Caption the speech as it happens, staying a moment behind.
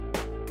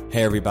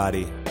Hey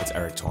everybody, it's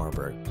Eric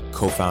Torenberg,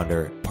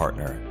 co-founder,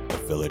 partner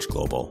of Village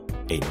Global,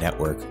 a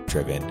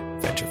network-driven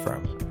venture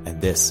firm.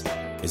 And this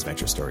is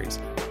Venture Stories,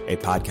 a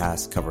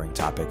podcast covering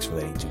topics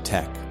relating to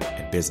tech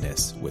and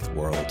business with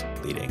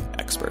world-leading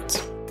experts.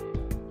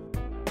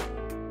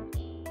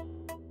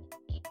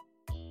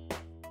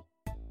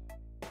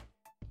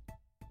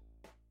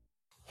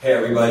 Hey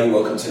everybody,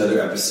 welcome to another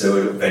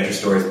episode of Venture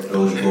Stories with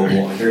Village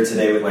Global. I'm here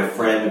today with my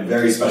friend and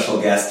very special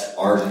guest,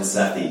 Arjun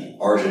Sethi.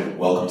 Arjun,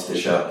 welcome to the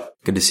show.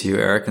 Good to see you,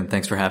 Eric, and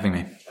thanks for having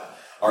me.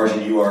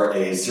 Arjun, you are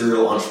a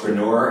serial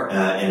entrepreneur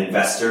and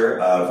investor,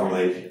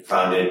 formerly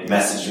founded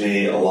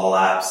MessageMe, Lol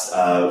Apps,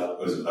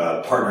 was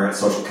a partner at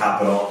Social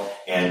Capital,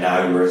 and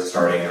now you are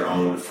starting your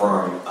own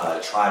firm,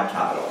 Tribe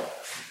Capital.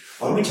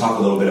 Why don't we talk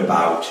a little bit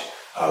about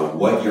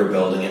what you're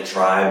building at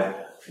Tribe,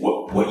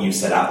 what you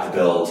set out to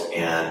build,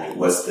 and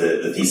what's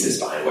the thesis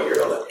behind what you're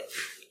building?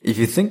 If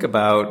you think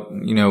about,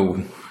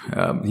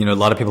 a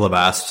lot of people have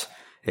asked,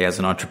 hey, as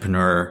an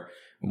entrepreneur,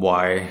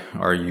 why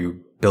are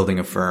you building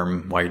a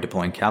firm? Why are you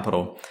deploying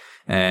capital?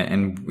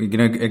 And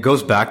it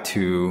goes back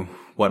to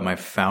what my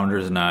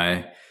founders and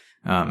I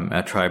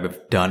at Tribe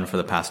have done for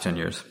the past 10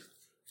 years.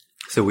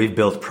 So we've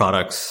built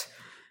products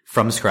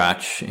from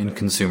scratch in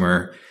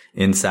consumer,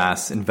 in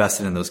SaaS,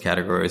 invested in those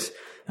categories.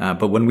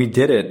 But when we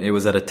did it, it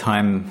was at a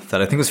time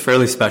that I think was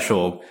fairly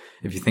special.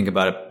 If you think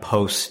about it,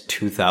 post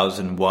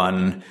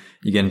 2001,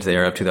 you get into the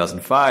era of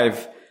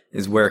 2005,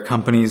 is where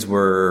companies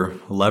were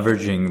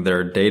leveraging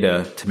their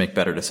data to make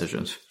better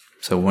decisions.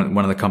 So one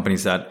of the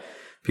companies that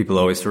people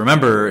always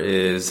remember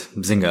is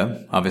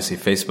Zynga, obviously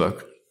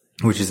Facebook,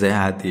 which is they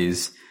had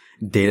these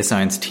data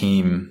science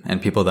team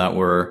and people that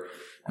were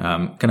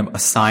kind of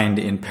assigned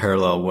in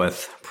parallel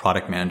with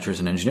product managers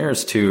and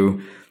engineers to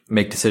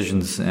make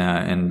decisions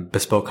and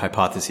bespoke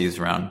hypotheses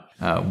around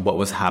what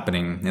was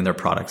happening in their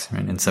products. I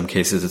mean, in some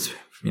cases, it's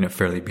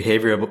fairly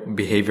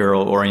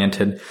behavioral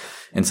oriented.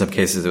 In some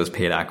cases, it was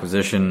paid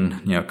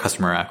acquisition,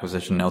 customer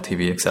acquisition,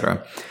 LTV, et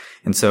cetera.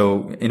 And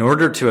so in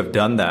order to have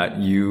done that,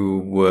 you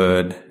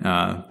would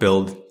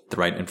build the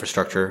right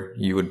infrastructure.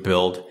 You would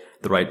build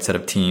the right set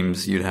of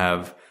teams. You'd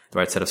have the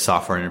right set of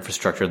software and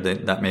infrastructure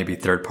that may be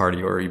third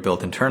party or you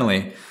built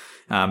internally.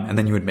 And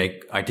then you would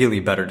make ideally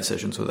better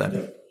decisions with it.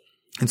 Yeah.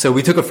 And so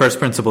we took a first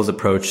principles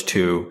approach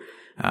to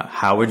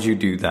how would you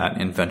do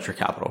that in venture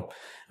capital?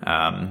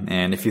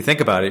 And if you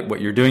think about it, what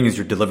you're doing is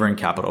you're delivering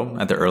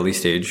capital at the early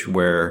stage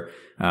where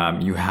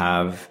you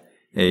have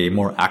a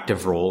more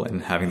active role in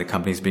having the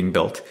companies being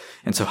built.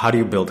 And so how do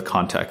you build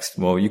context?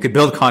 Well, you could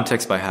build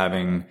context by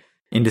having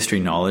industry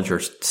knowledge or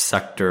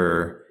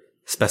sector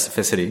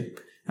specificity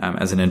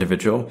as an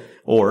individual,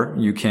 or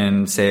you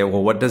can say,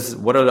 well,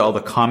 what are all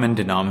the common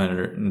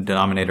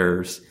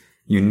denominators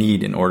you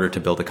need in order to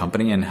build a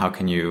company, and how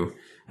can you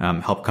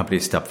help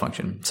companies step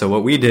function? So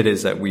what we did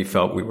is that we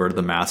felt we were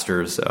the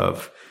masters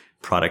of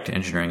product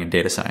engineering and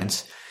data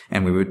science.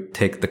 And we would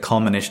take the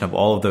culmination of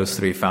all of those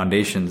three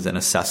foundations and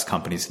assess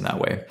companies in that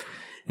way.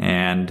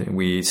 And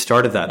we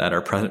started that at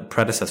our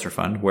predecessor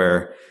fund,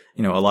 where,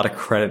 a lot of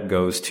credit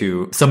goes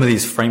to some of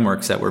these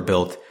frameworks that were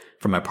built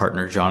from my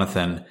partner,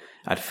 Jonathan,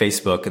 at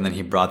Facebook. And then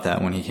he brought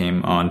that when he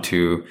came on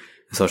to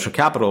Social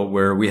Capital,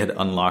 where we had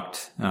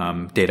unlocked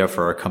data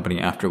for our company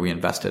after we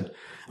invested.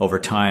 Over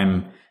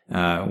time,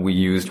 we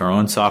used our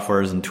own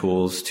softwares and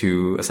tools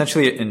to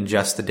essentially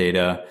ingest the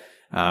data,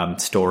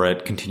 store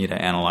it, continue to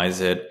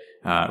analyze it,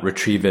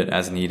 retrieve it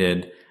as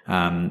needed,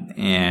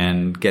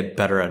 and get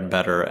better and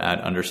better at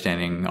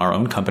understanding our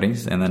own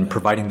companies and then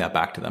providing that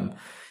back to them.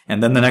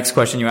 And then the next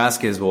question you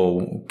ask is,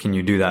 well, can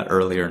you do that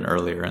earlier and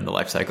earlier in the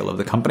life cycle of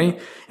the company?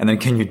 And then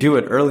can you do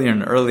it earlier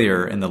and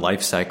earlier in the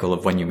life cycle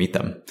of when you meet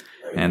them?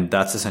 And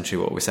that's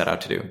essentially what we set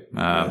out to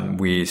do.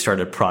 We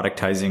started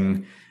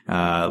productizing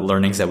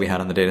learnings that we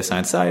had on the data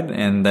science side,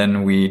 and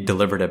then we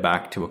delivered it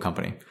back to a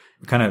company.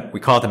 We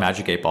call it the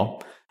Magic 8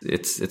 Ball.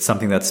 It's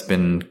something that's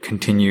been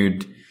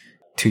continued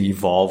to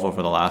evolve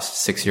over the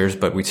last 6 years,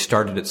 but we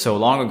started it so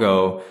long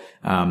ago,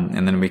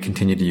 and then we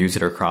continue to use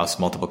it across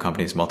multiple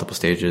companies, multiple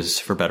stages,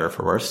 for better or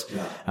for worse.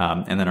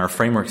 Yeah. And then our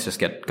frameworks just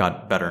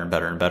got better and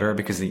better and better,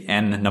 because the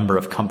N number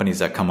of companies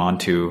that come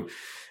onto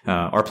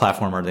our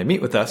platform or they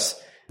meet with us,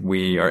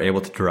 we are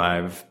able to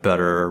derive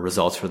better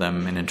results for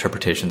them and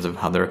interpretations of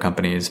how their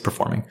company is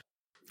performing.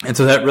 And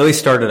so that really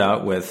started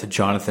out with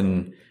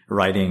Jonathan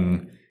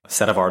writing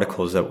set of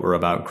articles that were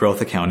about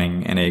growth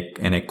accounting and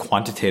a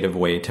quantitative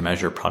way to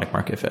measure product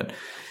market fit.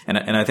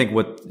 And I think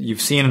what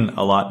you've seen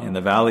a lot in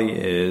the Valley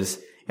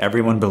is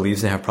everyone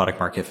believes they have product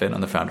market fit on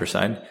the founder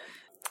side.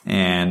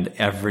 And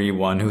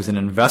everyone who's an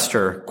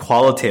investor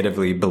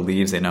qualitatively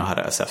believes they know how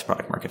to assess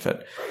product market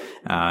fit.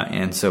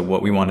 And so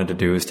what we wanted to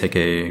do is take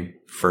a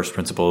first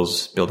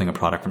principles, building a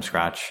product from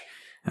scratch,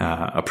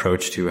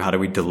 approach to how do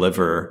we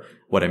deliver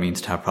what it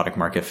means to have product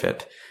market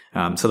fit.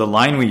 So the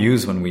line we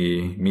use when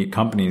we meet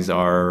companies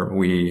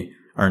we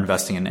are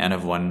investing in N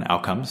of 1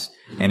 outcomes.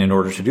 And in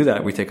order to do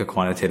that, we take a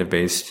quantitative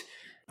based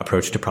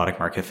approach to product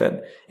market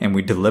fit, and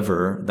we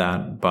deliver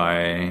that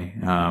by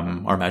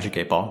our Magic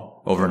 8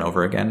 Ball over and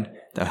over again.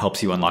 That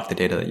helps you unlock the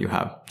data that you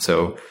have.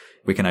 So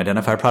we can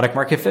identify product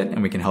market fit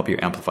and we can help you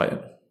amplify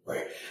it.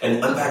 Right.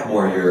 And unpack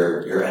more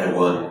your N of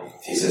one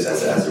thesis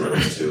as it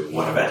relates to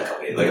one event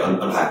company. Like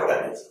unpack what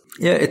that means.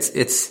 Yeah,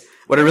 it's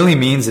what it really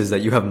means is that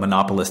you have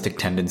monopolistic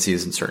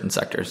tendencies in certain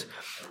sectors.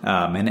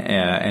 An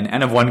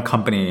N of one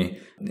company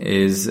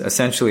is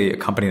essentially a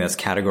company that's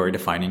category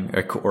defining,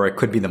 or it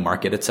could be the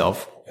market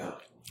itself. Yeah.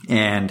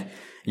 And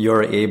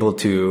you're able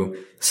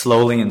to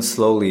slowly, in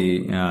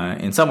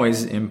some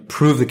ways,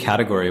 improve the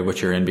category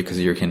which you're in, because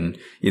you can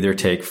either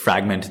take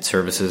fragmented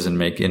services and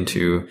make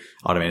into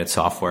automated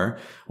software,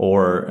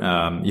 or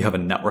you have a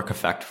network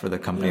effect for the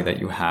company that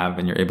you have,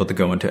 and you're able to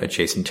go into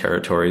adjacent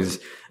territories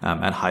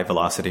at high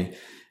velocity.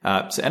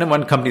 So N of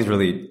one companies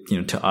really,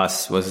 to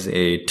us was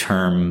a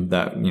term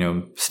that,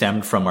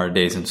 stemmed from our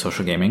days in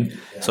social gaming.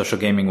 Yeah. Social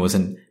gaming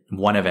wasn't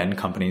one of N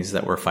companies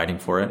that were fighting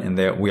for it. And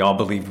we all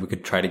believed we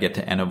could try to get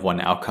to N of one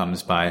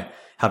outcomes by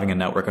having a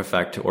network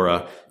effect or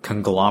a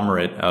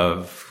conglomerate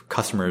of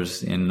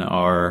customers in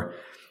our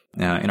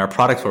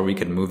products where we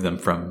could move them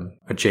from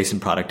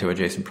adjacent product to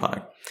adjacent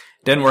product.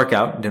 Didn't work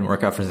out. Didn't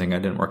work out for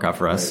Zynga. Didn't work out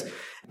for us. Right.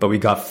 But we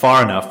got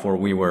far enough where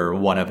we were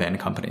one of N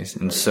companies.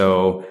 And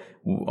so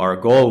our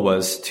goal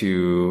was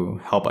to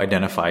help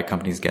identify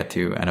companies get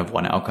to N of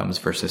one outcomes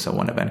versus a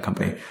one of N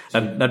company.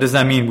 Now, does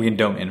that mean we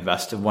don't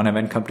invest in one of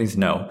N companies?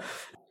 No.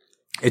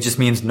 It just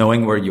means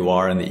knowing where you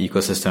are in the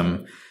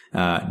ecosystem,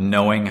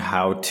 knowing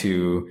how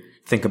to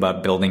think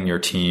about building your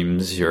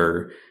teams,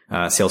 your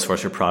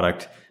Salesforce, your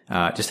product,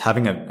 just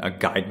having a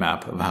guide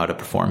map of how to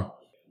perform.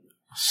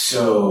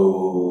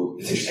 So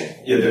it's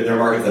interesting. Yeah, there are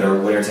markets that are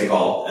winner take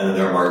all, and then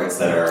there are markets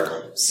that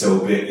are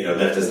so big,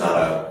 Lyft is not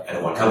a N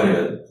of one company,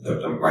 but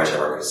the rideshare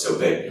market is so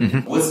big.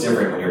 Mm-hmm. What's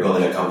different when you're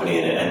building a company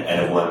in an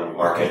N of one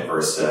market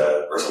versus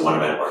a one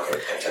event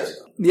market in terms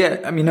of?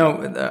 Yeah, I mean, no,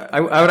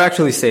 I would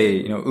actually say,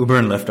 Uber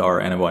and Lyft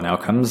are N of one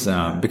outcomes,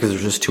 because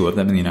there's just two of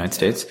them in the United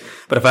States.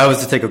 But if I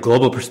was to take a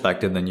global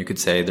perspective, then you could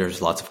say there's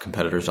lots of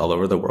competitors all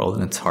over the world,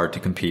 and it's hard to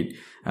compete,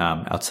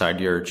 outside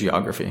your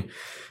geography.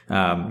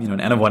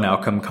 An N of one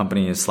outcome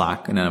company is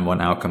Slack. An N of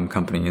one outcome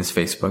company is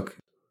Facebook.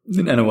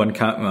 An N of one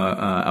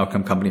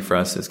outcome company for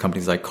us is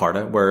companies like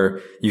Carta, where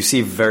you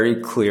see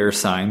very clear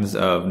signs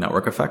of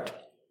network effect,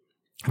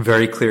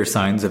 very clear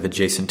signs of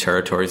adjacent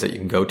territories that you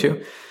can go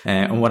to.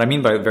 And what I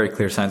mean by very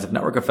clear signs of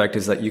network effect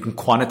is that you can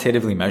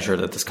quantitatively measure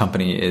that this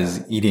company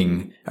is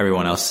eating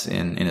everyone else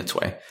in its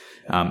way.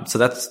 So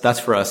that's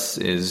for us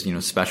is,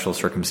 special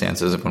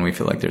circumstances of when we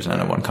feel like there's an N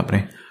of one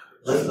company.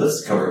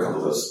 Let's cover a couple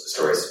of those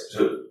stories.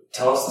 So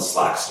tell us the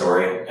Slack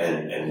story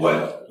and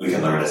what we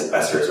can learn as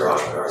investors or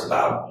entrepreneurs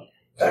about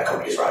that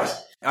company's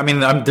rise. I mean,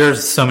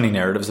 there's so many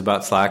narratives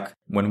about Slack.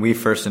 When we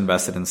first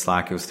invested in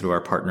Slack, it was through our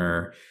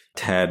partner,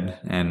 Ted,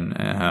 and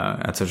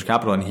at Social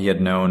Capital, and he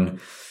had known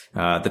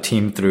the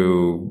team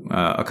through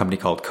a company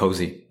called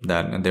Cozy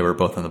that they were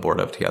both on the board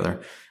of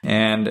together.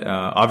 And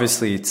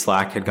obviously,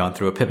 Slack had gone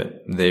through a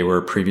pivot. They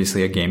were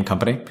previously a game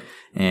company,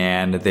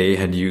 and they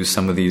had used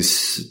some of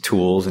these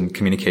tools and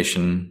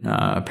communication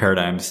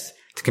paradigms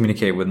to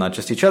communicate with not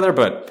just each other,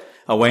 but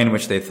a way in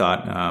which they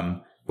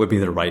thought would be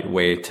the right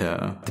way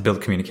to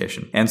build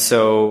communication. And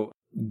so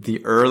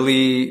the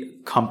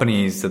early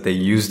companies that they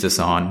used this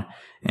on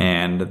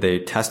and they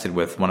tested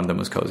with, one of them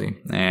was Cozy.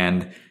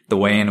 And the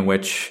way in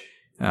which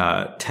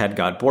Ted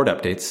got board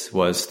updates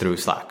was through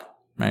Slack,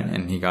 right?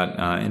 And he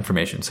got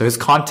information. So his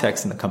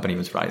context in the company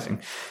was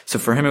rising. So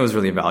for him, it was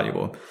really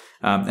valuable.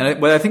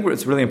 What I think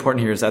what's really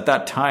important here is at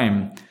that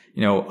time,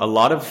 a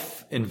lot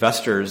of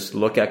investors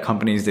look at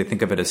companies, they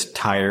think of it as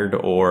tired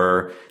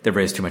or they've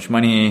raised too much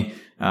money.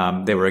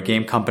 They were a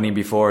game company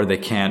before. They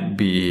can't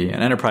be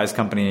an enterprise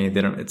company.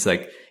 It's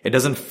like, it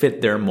doesn't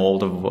fit their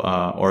mold of,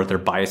 or their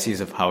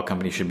biases of how a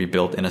company should be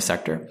built in a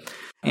sector.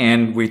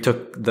 And we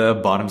took the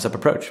bottoms up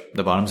approach.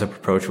 The bottoms up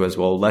approach was,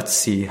 well, let's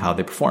see how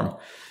they perform.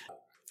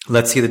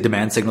 Let's see the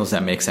demand signals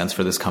that make sense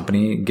for this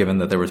company, given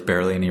that there was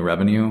barely any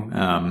revenue,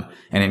 and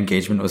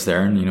engagement was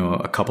there and,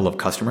 a couple of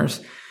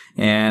customers.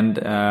 And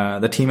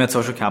the team at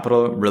Social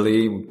Capital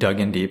really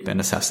dug in deep and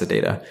assessed the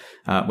data.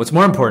 What's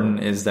more important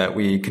is that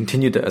we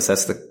continued to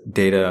assess the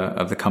data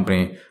of the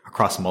company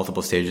across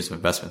multiple stages of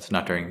investments,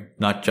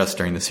 not just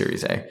during the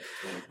Series A.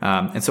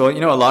 And so,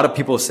 a lot of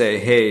people say,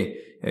 hey,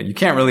 you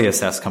can't really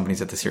assess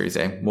companies at the Series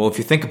A. Well, if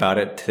you think about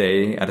it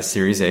today at a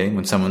Series A,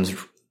 when someone's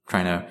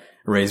trying to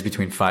raise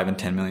between $5 and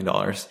 $10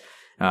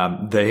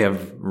 million, they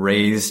have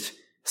raised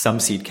some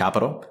seed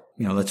capital.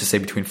 Let's just say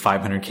between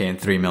 500K and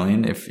 3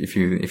 million, if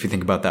you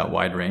think about that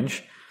wide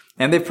range.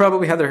 And they've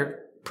probably had their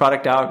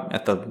product out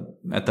at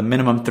the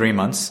minimum 3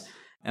 months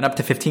and up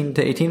to 15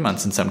 to 18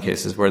 months in some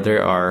cases where they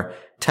are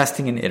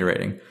testing and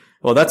iterating.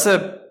 Well, that's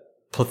a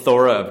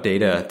plethora of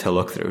data to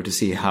look through to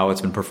see how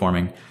it's been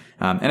performing.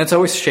 And it's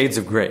always shades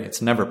of gray.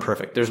 It's never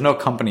perfect. There's no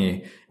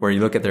company where you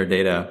look at their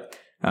data,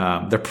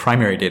 their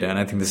primary data. And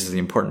I think this is the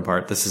important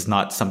part. This is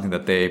not something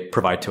that they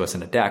provide to us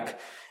in a deck.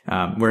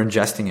 We're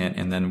ingesting it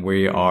and then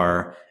we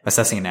are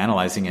assessing and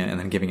analyzing it and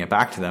then giving it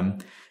back to them.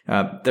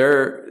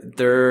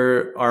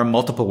 There are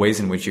multiple ways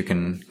in which you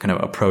can kind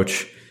of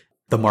approach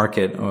the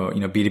market, or,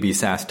 B2B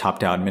SaaS, top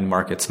down, mid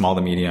market, small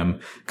to medium,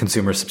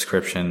 consumer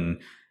subscription,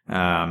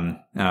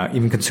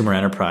 even consumer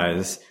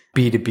enterprise,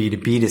 B2B to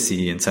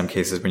B2C in some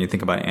cases when you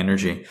think about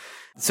energy.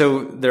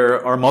 So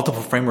there are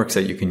multiple frameworks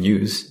that you can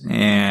use,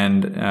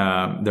 and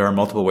there are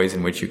multiple ways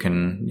in which you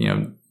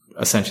can,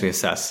 essentially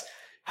assess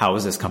how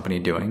is this company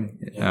doing?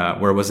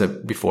 Where was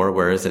it before?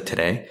 Where is it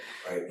today?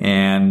 Right.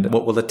 And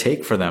what will it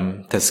take for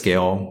them to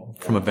scale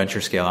from a venture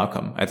scale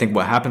outcome? I think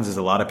what happens is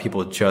a lot of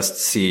people just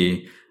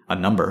see a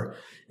number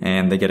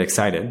and they get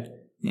excited.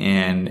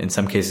 And in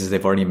some cases,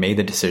 they've already made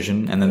the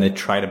decision and then they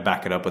try to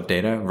back it up with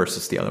data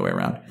versus the other way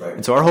around. Right.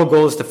 And so our whole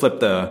goal is to flip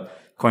the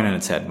coin on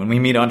its head. When we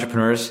meet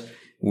entrepreneurs,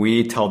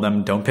 we tell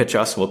them, don't pitch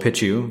us, we'll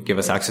pitch you, give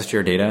us access to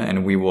your data,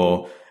 and we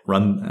will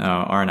run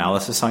our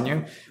analysis on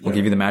you. We'll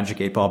give you the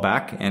magic 8 ball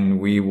back, and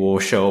we will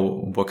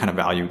show what kind of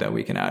value that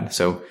we can add.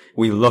 So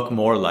we look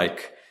more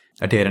like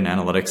a data and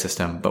analytics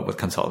system, but with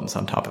consultants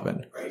on top of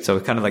it. Right. So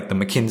it's kind of like the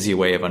McKinsey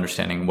way of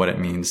understanding what it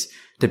means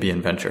to be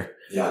in venture.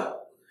 Yeah.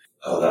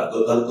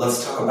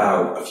 Let's talk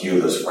about a few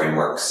of those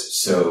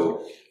frameworks.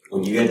 So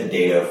when you get the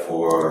data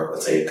for,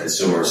 let's say, a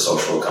consumer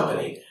social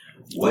company,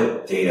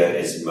 what data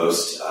is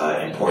most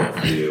important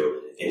for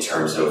you in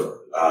terms of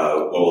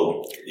what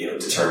will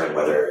determine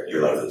whether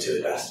you're likely to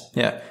invest?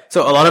 Yeah.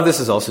 So a lot of this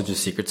is also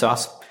just secret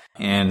sauce,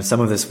 and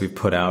some of this we've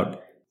put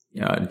out.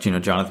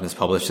 Jonathan has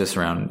published this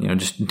around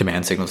just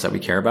demand signals that we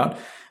care about.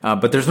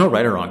 But there's no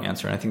right or wrong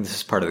answer, and I think this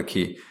is part of the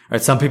key.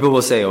 Right? Some people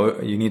will say, "Oh,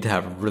 you need to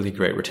have really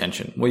great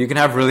retention." Well, you can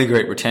have really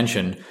great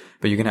retention,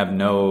 but you can have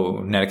no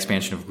net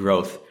expansion of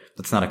growth.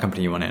 That's not a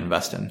company you want to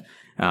invest in.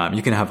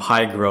 You can have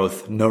high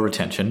growth, no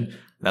retention.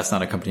 That's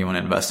not a company you want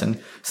to invest in.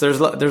 So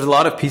there's a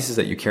lot of pieces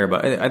that you care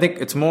about. I think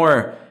it's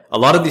more, a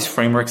lot of these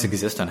frameworks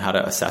exist on how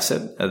to assess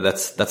it.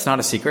 That's not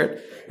a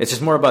secret. It's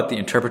just more about the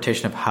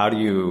interpretation of how do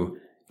you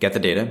get the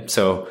data.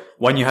 So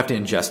one, you have to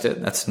ingest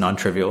it. That's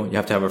non-trivial. You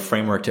have to have a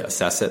framework to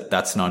assess it.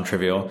 That's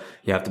non-trivial.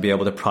 You have to be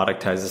able to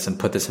productize this and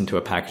put this into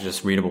a package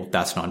that's readable.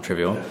 That's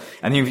non-trivial. Yeah.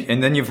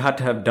 And then you've had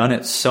to have done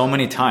it so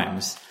many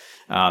times,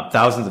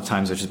 thousands of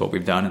times, which is what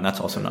we've done. And that's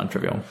also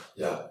non-trivial.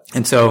 Yeah.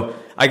 And so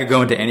I could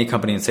go into any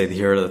company and say,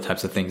 here are the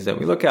types of things that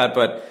we look at.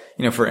 But,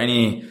 for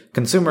any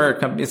consumer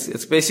company,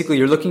 it's basically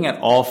you're looking at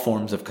all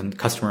forms of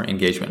customer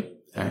engagement.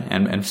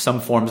 And some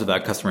forms of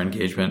that customer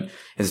engagement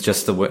is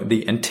just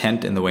the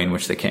intent and the way in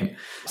which they came.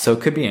 So it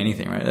could be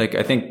anything, right? Like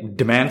I think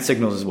demand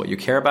signals is what you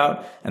care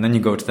about. And then you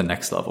go to the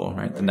next level,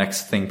 right? The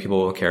next thing people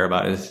will care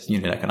about is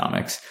unit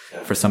economics.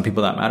 For some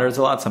people that matters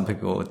a lot. Some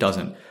people it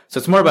doesn't. So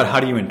it's more about how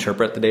do you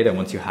interpret the data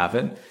once you have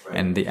it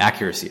and the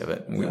accuracy of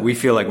it. We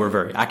feel like we're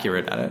very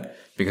accurate at it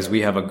because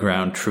we have a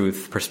ground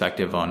truth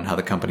perspective on how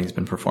the company's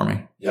been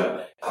performing.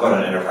 Yeah. How about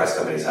on enterprise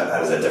companies? How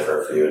does that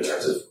differ for you in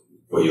terms of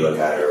what you look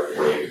at or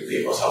where you can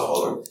be most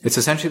helpful? It's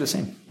essentially the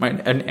same, right?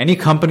 And any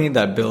company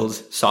that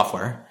builds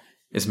software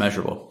is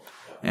measurable.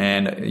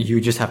 And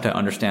you just have to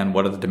understand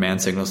what are the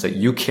demand signals that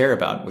you care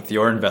about with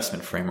your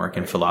investment framework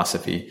and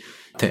philosophy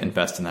to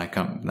invest in that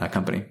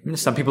company.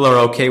 Some people are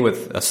okay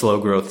with a slow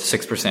growth,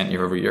 6%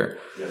 year over year.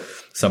 Yeah.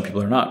 Some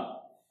people are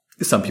not.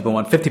 Some people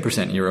want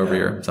 50% year over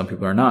year. Some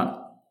people are not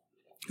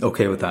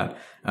okay with that.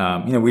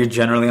 We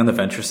generally on the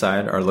venture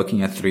side are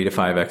looking at 3 to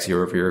 5x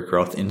year over year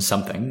growth in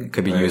something. It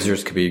could be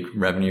users, could be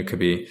revenue, could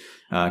be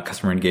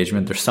customer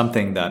engagement. There's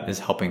something that is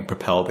helping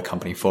propel the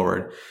company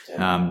forward.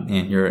 And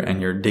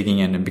you're digging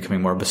in and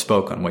becoming more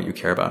bespoke on what you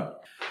care about.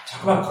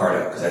 Talk about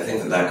Carta, because I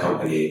think that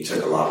company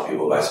took a lot of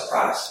people by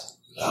surprise.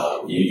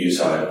 You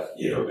saw it,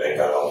 and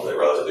got all of it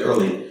relatively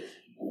early.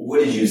 What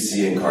did you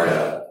see in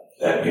Carta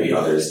that maybe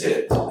others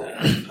didn't?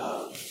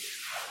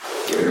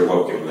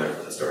 What give them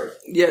from the story?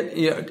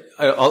 Yeah.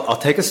 I'll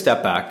take a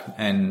step back,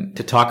 and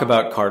to talk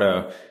about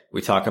Carta,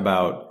 we talk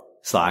about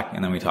Slack,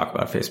 and then we talk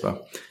about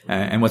Facebook.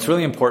 And what's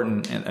really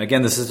important, and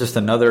again, this is just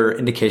another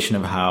indication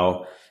of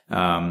how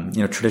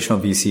traditional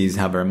VCs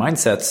have their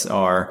mindsets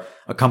are.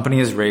 A company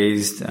has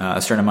raised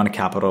a certain amount of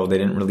capital. They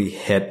didn't really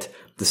hit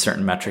the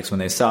certain metrics when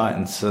they saw it,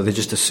 and so they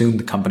just assumed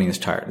the company is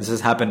tired. This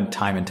has happened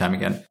time and time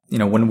again.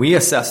 When we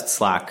assessed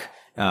Slack,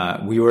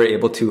 we were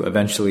able to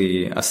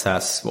eventually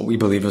assess what we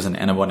believe was an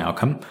N of 1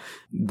 outcome,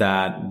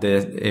 that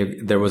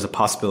there was a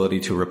possibility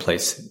to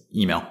replace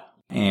email.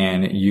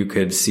 And you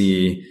could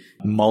see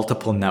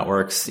multiple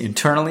networks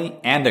internally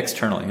and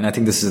externally. And I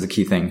think this is the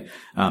key thing,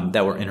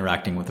 that we're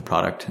interacting with the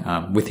product,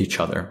 with each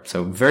other.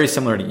 So very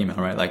similar to email,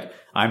 right? Like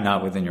I'm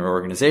not within your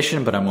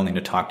organization, but I'm willing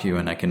to talk to you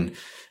and I can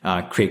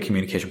create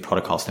communication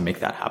protocols to make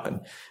that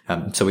happen.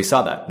 So we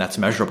saw that. That's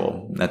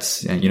measurable.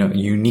 That's,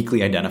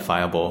 uniquely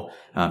identifiable,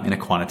 in a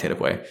quantitative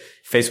way.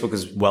 Facebook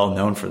is well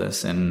known for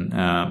this. And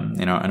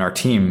our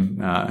team,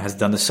 has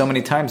done this so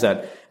many times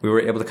that we were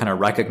able to kind of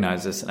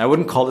recognize this. And I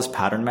wouldn't call this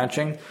pattern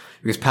matching,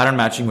 because pattern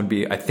matching would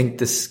be, I think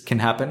this can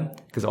happen.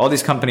 Because all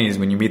these companies,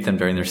 when you meet them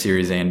during their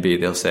series A and B,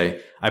 they'll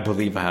say, I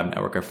believe I have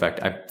network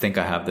effect. I think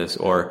I have this.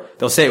 Or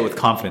they'll say it with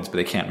confidence, but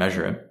they can't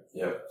measure it.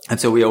 Yeah. And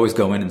so we always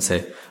go in and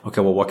say, okay,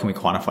 well, what can we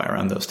quantify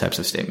around those types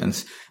of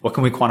statements? What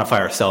can we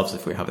quantify ourselves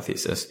if we have a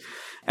thesis?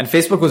 And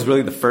Facebook was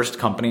really the first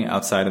company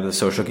outside of the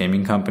social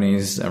gaming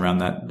companies around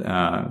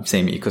that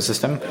same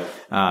ecosystem,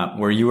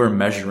 where you were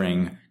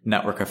measuring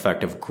network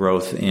effect of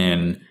growth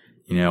in,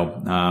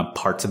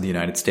 parts of the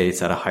United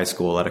States, at a high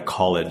school, at a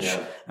college,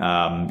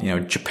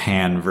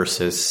 Japan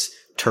versus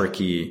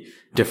Turkey,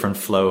 different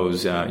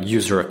flows,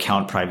 user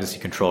account privacy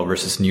control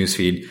versus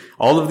newsfeed.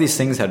 All of these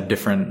things had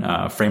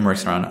different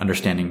frameworks around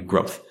understanding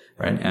growth,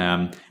 right?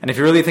 And if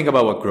you really think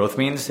about what growth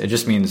means, it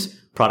just means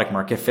product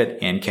market fit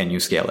and can you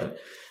scale it?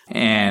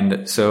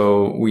 And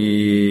so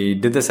we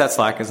did this at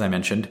Slack, as I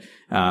mentioned.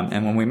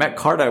 And when we met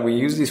Carta, we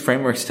used these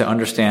frameworks to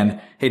understand,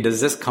 hey,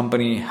 does this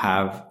company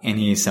have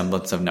any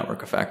semblance of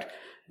network effect?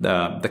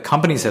 The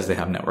company says they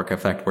have network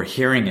effect. We're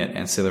hearing it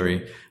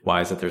ancillary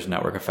wise that there's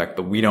network effect,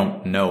 but we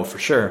don't know for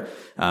sure.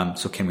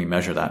 So can we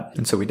measure that?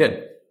 And so we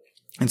did.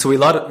 And so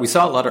we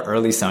saw a lot of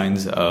early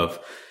signs of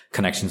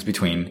connections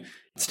between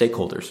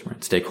stakeholders, right?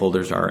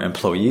 Stakeholders are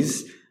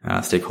employees.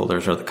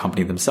 Stakeholders are the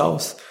company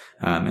themselves.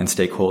 And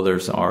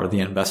stakeholders are the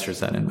investors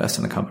that invest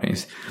in the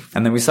companies.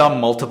 And then we saw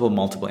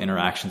multiple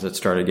interactions that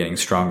started getting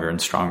stronger and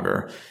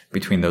stronger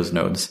between those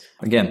nodes.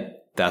 Again,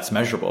 that's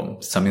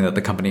measurable, something that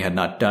the company had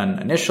not done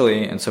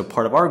initially. And so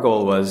part of our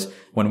goal was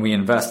when we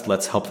invest,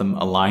 let's help them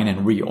align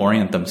and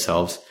reorient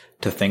themselves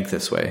to think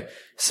this way.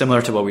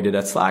 Similar to what we did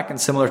at Slack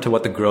and similar to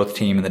what the growth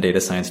team and the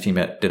data science team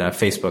did at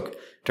Facebook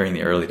during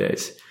the early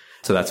days.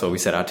 So that's what we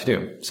set out to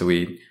do. So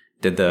we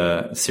did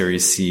the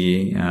Series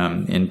C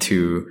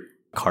into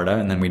Carta,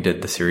 and then we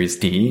did the Series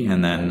D,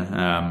 and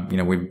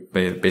then we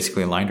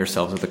basically aligned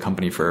ourselves with the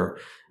company for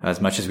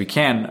as much as we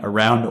can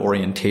around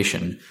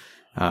orientation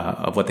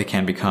of what they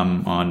can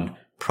become on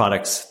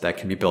products that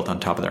can be built on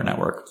top of their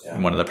network. Yeah.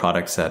 And one of the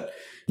products that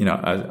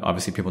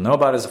obviously people know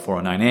about is the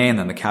 409A, and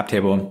then the cap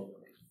table.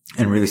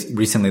 And really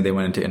recently they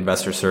went into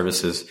investor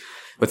services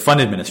with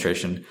fund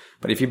administration.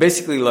 But if you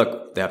basically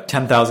look, they have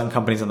 10,000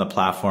 companies on the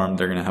platform.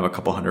 They're going to have a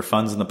couple hundred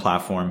funds on the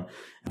platform.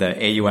 The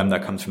AUM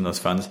that comes from those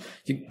funds,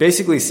 you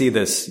basically see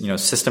this,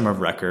 system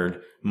of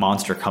record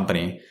monster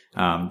company,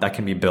 that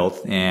can be built,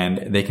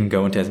 and they can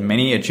go into as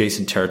many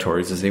adjacent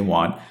territories as they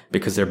want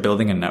because they're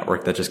building a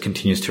network that just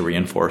continues to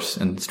reinforce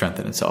and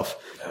strengthen itself.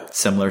 Yeah.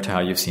 Similar to how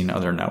you've seen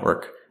other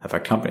network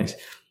effect companies.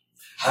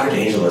 How did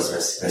AngelList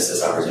miss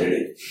this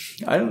opportunity?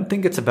 I don't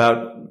think it's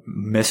about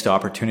missed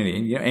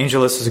opportunity.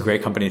 AngelList is a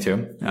great company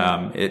too.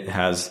 It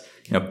has,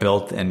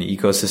 built an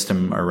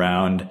ecosystem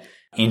around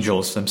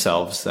angels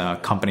themselves,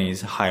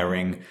 companies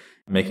hiring,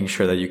 making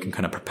sure that you can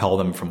kind of propel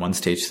them from one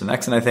stage to the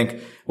next. And I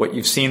think what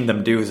you've seen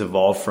them do is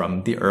evolve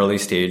from the early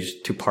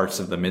stage to parts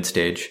of the mid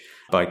stage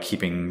by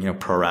keeping,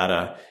 pro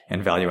rata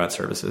and value add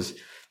services.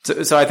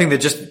 So I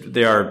think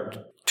they are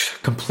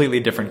completely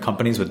different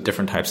companies with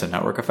different types of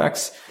network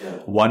effects. Yeah.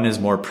 One is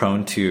more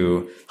prone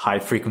to high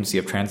frequency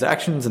of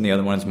transactions, and the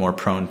other one is more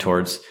prone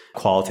towards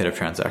qualitative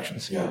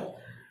transactions. Yeah.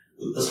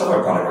 Let's talk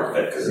about product market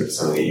fit, because it's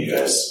something you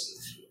guys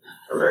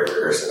are very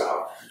rigorous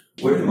about.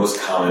 What are the most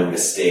common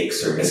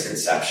mistakes or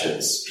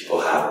misconceptions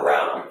people have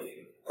around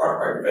product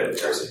market fit in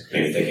terms of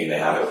maybe thinking they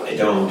have it when they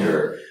don't,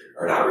 or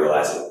not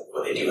realizing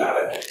when they do have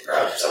it,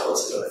 or someone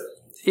else does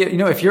it?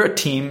 If you're a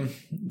team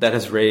that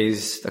has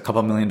raised a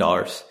couple $1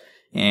 million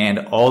and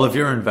all of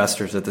your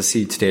investors at the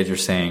seed stage are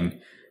saying,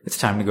 it's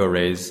time to go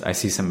raise, I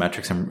see some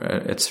metrics and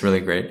it's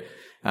really great.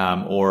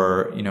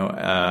 You're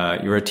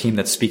a team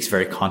that speaks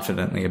very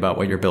confidently about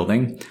what you're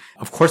building.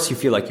 Of course you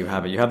feel like you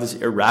have it. You have this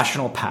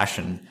irrational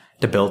passion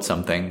to build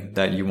something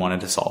that you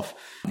wanted to solve,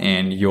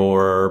 and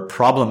your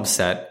problem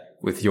set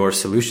with your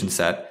solution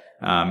set,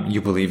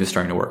 you believe is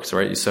starting to work.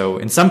 So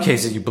in some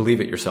cases you believe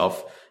it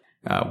yourself,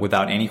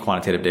 without any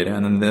quantitative data.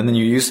 And then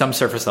you use some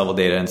surface level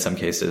data in some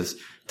cases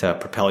to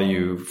propel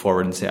you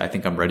forward and say, I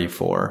think I'm ready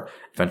for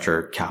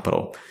venture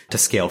capital to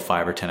scale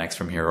 5 or 10x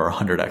from here or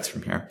 100x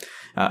from here.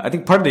 I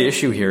think part of the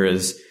issue here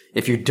is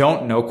if you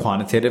don't know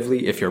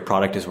quantitatively if your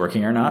product is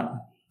working or not,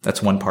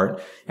 that's one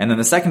part. And then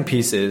the second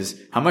piece is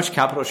how much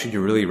capital should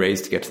you really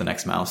raise to get to the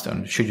next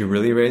milestone? Should you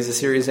really raise a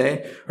Series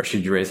A, or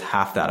should you raise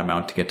half that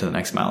amount to get to the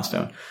next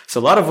milestone? So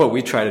a lot of what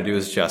we try to do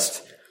is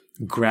just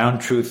ground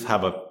truth,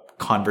 have a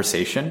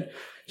conversation.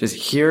 Just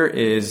here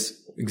is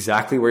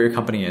exactly where your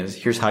company is.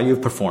 Here's how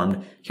you've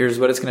performed. Here's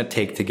what it's going to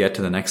take to get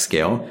to the next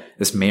scale.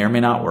 This may or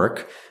may not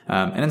work.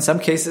 And in some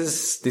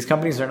cases, these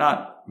companies are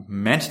not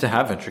meant to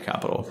have venture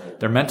capital.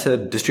 They're meant to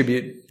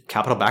distribute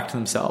capital back to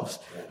themselves.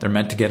 They're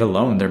meant to get a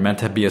loan. They're meant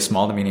to be a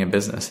small to medium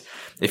business.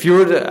 If you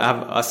were to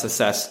have us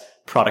assess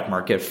product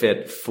market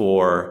fit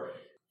for,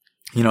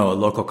 a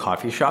local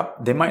coffee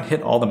shop, they might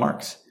hit all the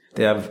marks.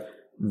 They have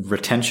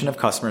retention of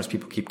customers.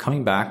 People keep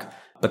coming back,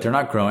 but they're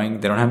not growing.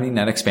 They don't have any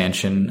net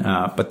expansion,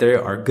 but they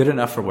are good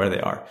enough for where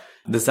they are.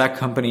 Does that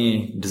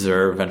company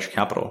deserve venture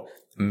capital?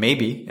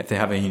 Maybe, if they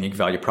have a unique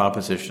value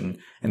proposition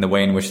in the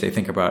way in which they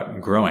think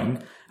about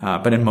growing.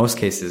 But in most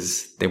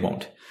cases, they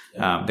won't.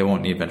 They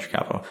won't need venture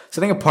capital.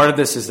 So I think a part of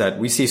this is that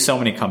we see so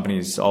many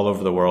companies all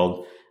over the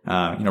world.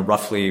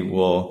 Roughly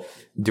we'll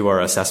do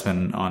our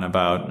assessment on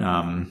about,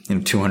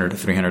 200 to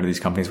 300 of these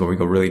companies where we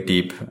go really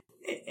deep.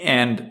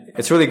 And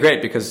it's really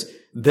great because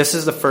this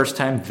is the first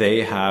time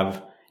they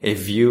have a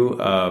view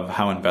of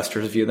how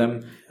investors view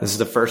them. This is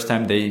the first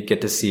time they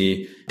get to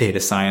see data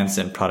science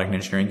and product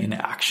engineering in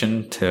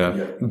action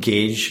to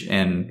gauge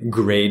and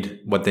grade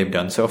what they've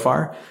done so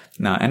far.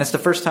 And it's the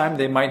first time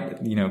they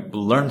might,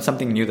 learn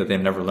something new that they've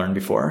never learned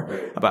before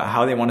about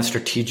how they want to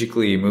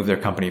strategically move their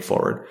company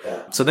forward.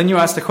 So then you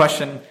ask the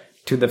question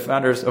to the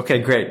founders, okay,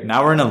 great.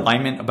 Now we're in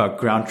alignment about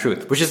ground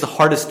truth, which is the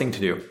hardest thing to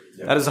do.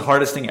 That is the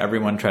hardest thing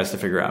everyone tries to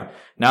figure out.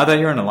 Now that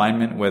you're in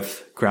alignment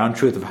with ground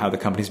truth of how the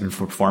company's been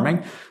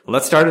performing,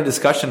 let's start a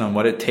discussion on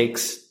what it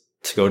takes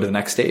to go to the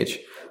next stage.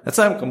 That's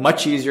a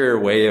much easier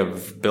way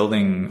of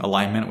building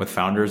alignment with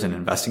founders and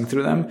investing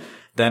through them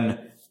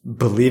than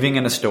believing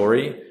in a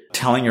story,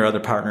 telling your other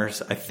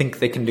partners, I think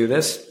they can do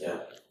this,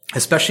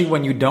 especially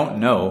when you don't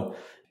know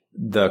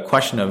the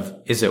question of,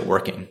 is it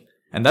working?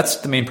 And that's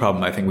the main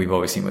problem I think we've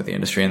always seen with the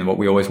industry, and what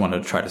we always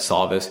wanted to try to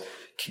solve is,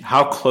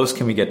 how close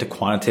can we get to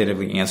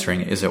quantitatively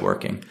answering, is it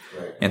working?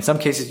 In some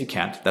cases, you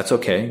can't. That's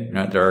okay.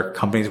 There are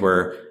companies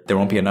where there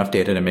won't be enough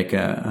data to make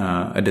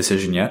a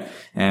decision yet.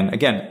 And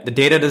again, the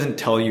data doesn't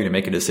tell you to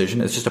make a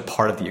decision. It's just a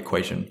part of the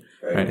equation.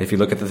 Right? If you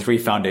look at the three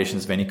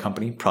foundations of any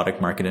company,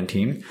 product, market, and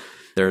team,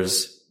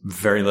 there's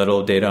very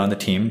little data on the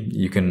team.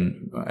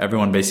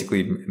 Everyone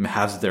basically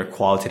has their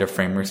qualitative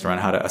frameworks around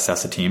how to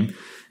assess a team.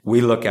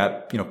 We look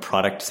at,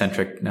 product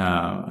centric,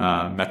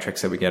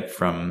 metrics that we get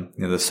from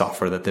the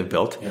software that they've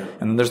built. And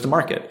then there's the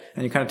market.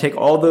 And you kind of take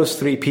all those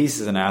three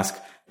pieces and ask,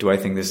 do I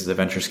think this is a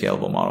venture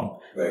scalable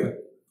model? Right.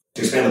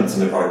 To expand on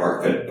some of the product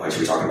market points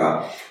you were talking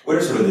about, what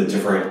are sort of the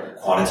different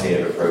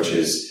quantitative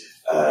approaches,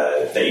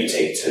 that you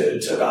take to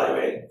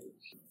evaluate?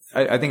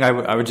 I think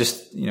I would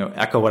just,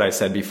 echo what I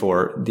said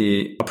before.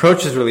 The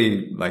approach is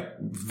really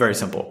very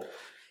simple.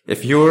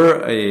 If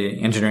you're a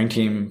engineering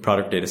team,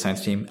 product data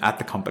science team at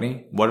the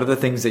company, what are the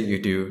things that you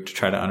do to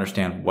try to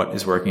understand what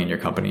is working in your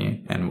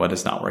company and what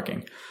is not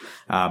working?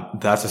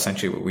 That's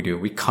essentially what we do.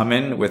 We come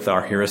in with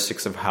our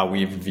heuristics of how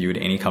we've viewed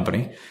any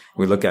company.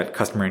 We look at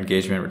customer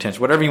engagement,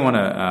 retention, whatever you want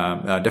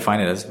to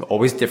define it as,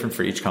 always different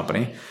for each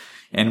company.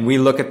 And we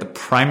look at the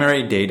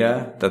primary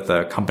data that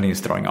the company is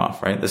throwing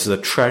off, right? This is a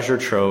treasure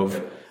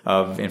trove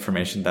of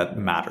information that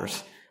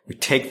matters. We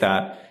take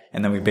that,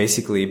 and then we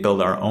basically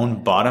build our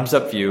own bottoms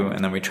up view,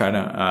 and then we try to,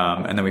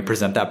 and then we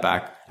present that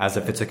back as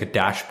if it's like a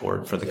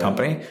dashboard for the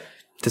company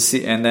to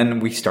see. And then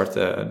we start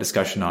the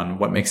discussion on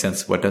what makes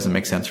sense, what doesn't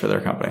make sense for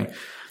their company.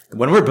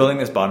 When we're building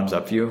this bottoms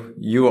up view,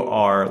 you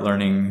are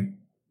learning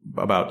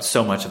about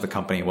so much of the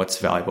company, what's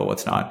valuable,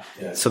 what's not,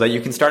 so that you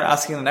can start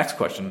asking the next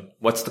question.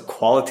 What's the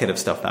qualitative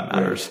stuff that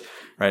matters,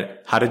 right?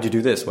 How did you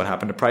do this? What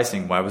happened to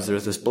pricing? Why was there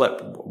this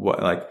blip?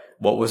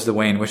 What was the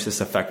way in which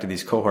this affected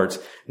these cohorts?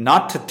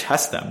 Not to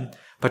test them,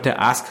 but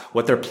to ask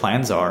what their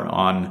plans are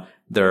on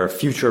their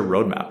future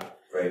roadmap.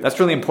 Right.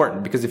 That's really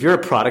important, because if you're a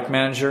product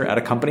manager at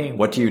a company,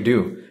 what do?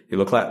 You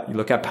look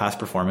at past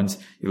performance.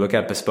 You look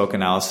at bespoke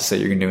analysis that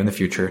you're going to do in the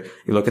future.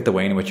 You look at the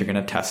way in which you're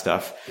going to test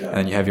stuff. And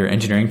then you have your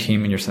engineering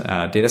team and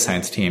your data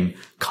science team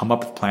come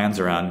up with plans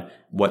around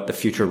what the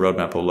future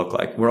roadmap will look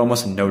like. We're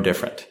almost no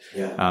different.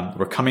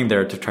 We're coming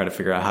there to try to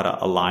figure out how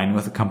to align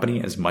with the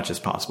company as much as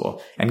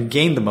possible and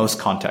gain the most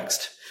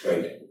context.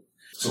 Right.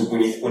 So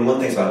when one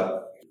thinks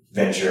about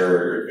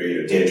venture,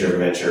 data-driven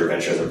venture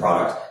as a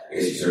product, I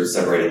guess you sort of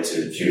separate it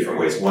into a few different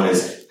ways. One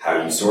is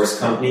how you source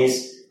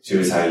companies. Two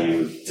is how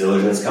you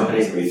diligence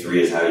companies. Maybe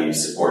three is how you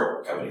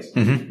support companies.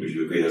 Mm-hmm. Would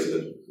you agree those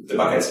are the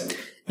buckets?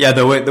 Yeah,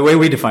 the way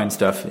we define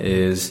stuff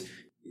is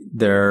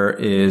there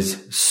is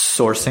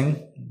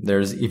sourcing,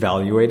 there's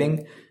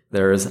evaluating,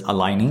 there's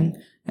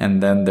aligning,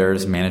 and then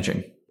there's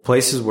managing.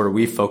 Places where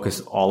we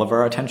focus all of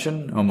our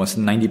attention, almost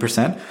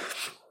 90%,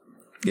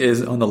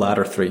 is on the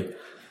latter three.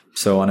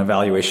 So on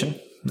evaluation,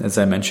 as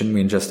I mentioned,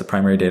 we ingest the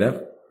primary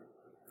data.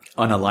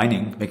 On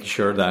aligning, making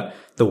sure that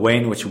the way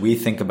in which we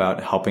think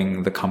about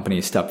helping the company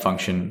step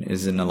function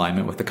is in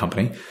alignment with the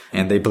company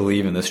and they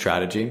believe in the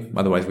strategy.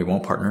 Otherwise, we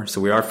won't partner.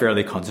 So we are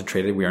fairly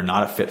concentrated. We are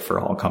not a fit for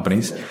all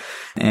companies.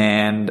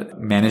 And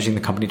managing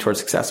the company towards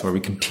success, where we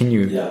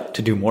continue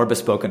to do more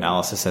bespoke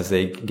analysis as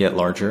they get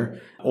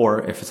larger,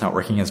 or if it's not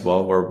working as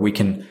well, where we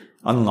can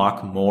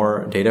unlock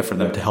more data for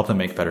them to help them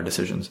make better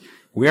decisions.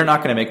 We are not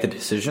going to make the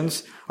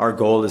decisions. Our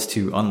goal is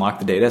to unlock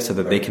the data so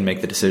that they can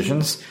make the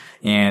decisions.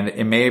 And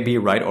it may be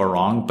right or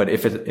wrong, but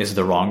if it is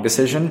the wrong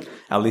decision,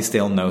 at least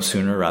they'll know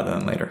sooner rather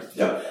than later.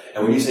 Yeah.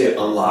 And when you say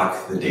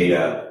unlock the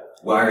data,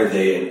 why are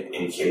they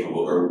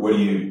incapable, or what do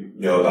you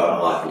know about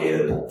unlocking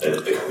data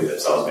that the company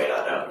themselves may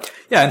not know?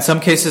 Yeah, in some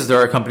cases, there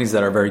are companies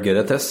that are very good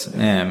at this.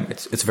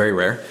 It's very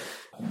rare.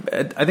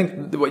 I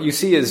think what you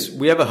see is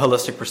we have a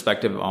holistic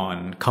perspective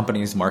on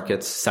companies,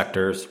 markets,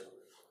 sectors.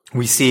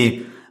 We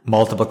see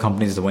multiple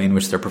companies, the way in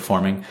which they're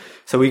performing.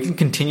 So we can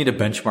continue to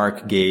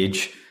benchmark,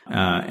 gauge,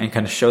 and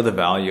kind of show the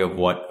value of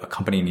what a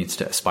company needs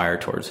to aspire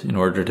towards in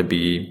order to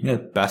be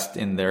best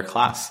in their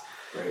class.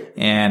 Right.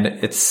 And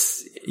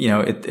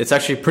it's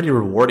actually pretty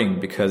rewarding,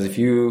 because if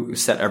you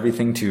set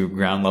everything to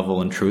ground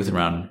level and truth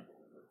around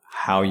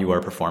how you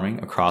are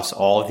performing across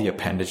all of the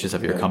appendages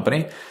of your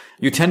company,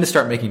 you tend to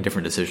start making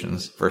different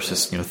decisions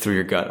versus, through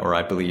your gut, or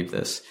I believe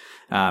this.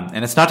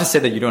 And it's not to say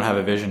that you don't have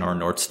a vision or a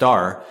North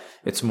Star.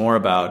 It's more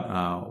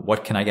about,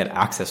 what can I get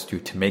access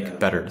to make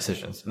better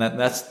decisions? And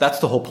that's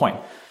the whole point.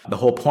 The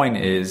whole point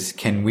is,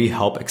 can we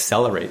help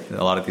accelerate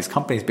a lot of these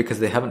companies because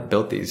they haven't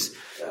built these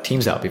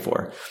teams out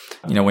before?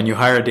 When you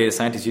hire a data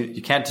scientist,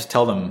 you can't just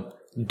tell them,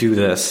 do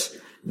this.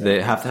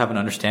 They have to have an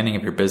understanding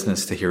of your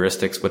business, the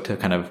heuristics, what to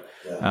kind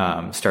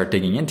of start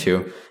digging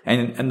into.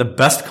 And the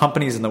best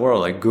companies in the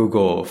world, like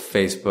Google,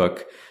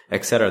 Facebook,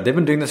 et cetera, they've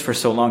been doing this for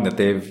so long that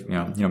they've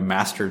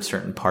mastered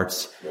certain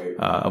parts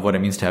of what it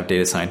means to have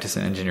data scientists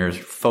and engineers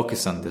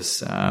focus on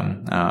this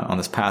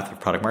path of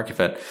product market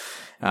fit.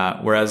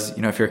 Whereas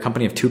if you're a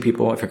company of 2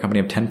 people, if you're a company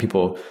of 10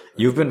 people,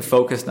 you've been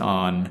focused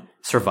on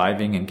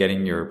surviving and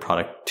getting your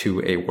product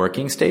to a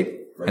working state.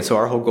 Right. And so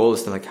our whole goal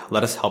is to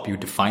let us help you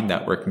define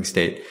that working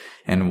state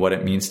and what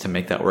it means to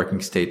make that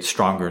working state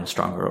stronger and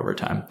stronger over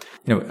time.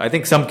 I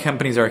think some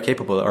companies are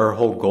capable. Our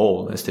whole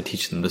goal is to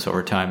teach them this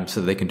over time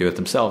so they can do it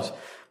themselves.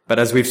 But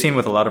as we've seen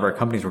with a lot of our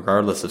companies,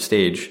 regardless of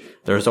stage,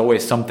 there's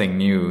always something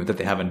new that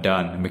they haven't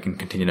done, and we can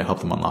continue to help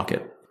them unlock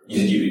it.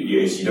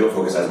 You don't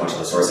focus as much on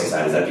the sourcing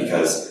side. Is that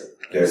because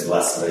there's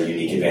less of a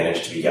unique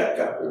advantage to be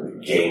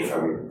gained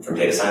from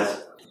data science?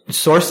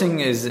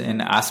 Sourcing is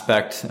an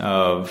aspect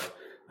of,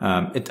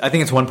 I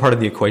think it's one part of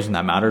the equation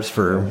that matters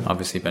for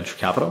obviously venture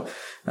capital.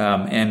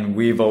 And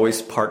we've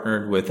always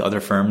partnered with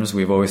other firms.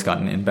 We've always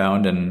gotten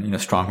inbound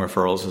and, strong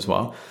referrals as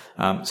well.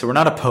 So we're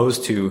not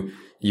opposed to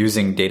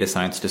using data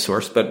science to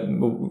source, but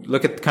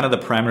look at kind of the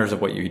parameters of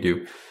what you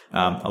do.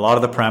 A lot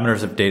of the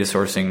parameters of data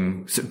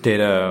sourcing,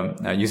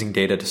 using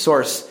data to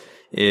source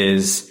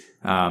is,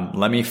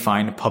 let me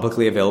find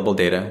publicly available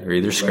data. You're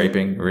either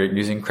scraping or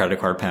using credit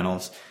card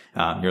panels.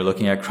 You're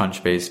looking at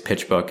Crunchbase,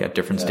 PitchBook at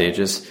different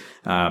stages.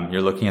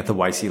 You're looking at the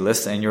YC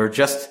list, and you're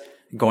just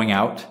going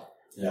out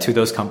to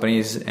those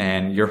companies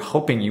and you're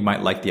hoping you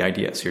might like the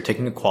idea. So you're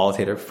taking a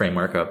qualitative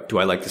framework of, do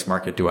I like this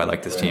market? Do I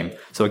like this team?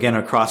 So again,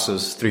 across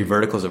those 3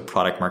 verticals of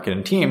product, market,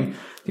 and team,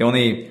 you're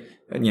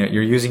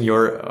using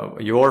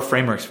your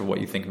frameworks for what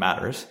you think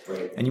matters,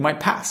 and you might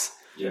pass.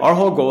 Our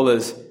whole goal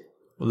is,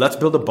 let's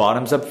build a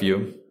bottoms up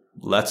view.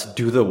 Let's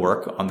do the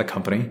work on the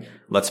company.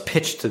 Let's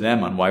pitch to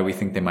them on why we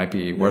think they might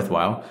be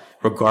worthwhile,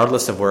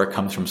 regardless of where it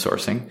comes from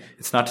sourcing.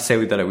 It's not to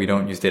say that we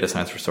don't use data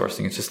science for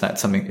sourcing. It's just not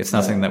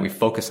something that we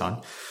focus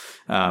on,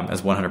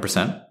 as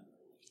 100%.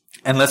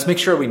 And let's make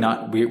sure we're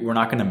not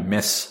going to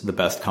miss the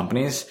best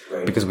companies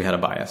because we had a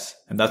bias.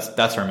 And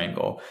that's our main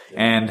goal.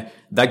 And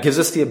that gives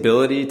us the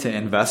ability to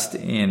invest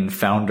in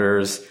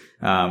founders,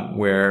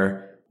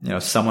 where,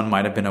 someone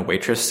might have been a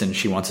waitress and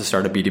she wants to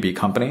start a B2B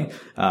company,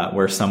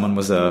 where someone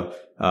was a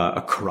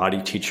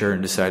karate teacher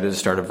and decided to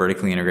start a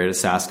vertically integrated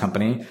SaaS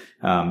company.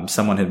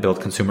 Someone had built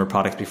consumer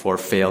products before,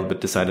 failed,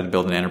 but decided to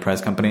build an enterprise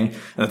company.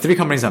 And the 3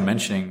 companies I'm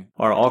mentioning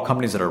are all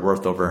companies that are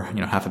worth over,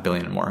 $500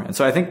 million and more. And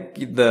so I think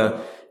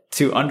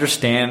to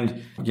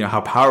understand,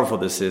 how powerful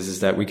this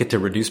is that we get to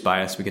reduce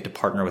bias. We get to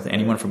partner with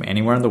anyone from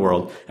anywhere in the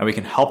world, and we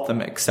can help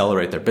them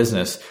accelerate their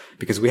business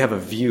because we have a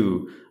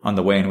view on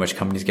the way in which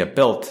companies get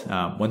built.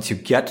 Once you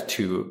get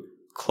to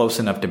close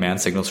enough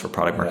demand signals for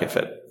product market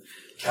fit.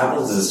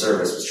 Capital as a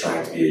Service was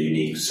trying to be a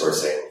unique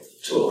sourcing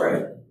tool,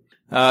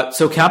 right?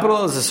 So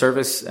Capital as a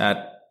Service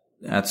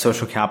at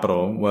Social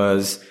Capital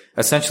was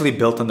essentially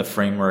built on the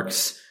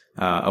frameworks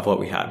of what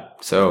we had.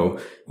 So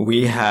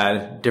we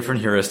had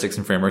different heuristics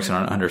and frameworks in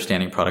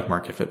understanding product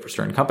market fit for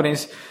certain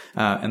companies.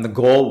 And the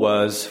goal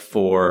was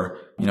for,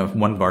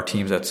 one of our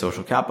teams at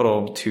Social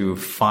Capital to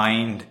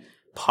find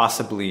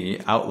possibly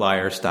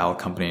outlier style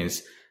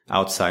companies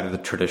outside of the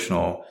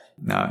traditional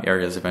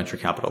areas of venture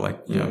capital,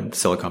 like,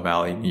 Silicon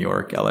Valley, New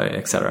York, LA,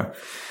 et cetera.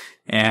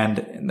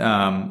 And,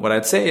 what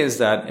I'd say is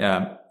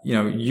that,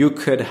 you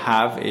could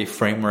have a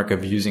framework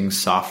of using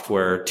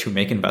software to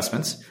make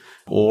investments,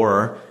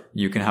 or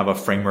you can have a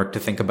framework to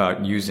think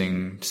about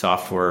using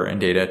software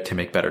and data to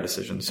make better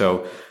decisions.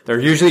 So there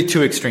are usually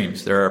 2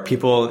 extremes. There are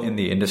people in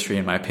the industry,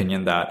 in my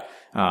opinion, that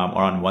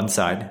are on one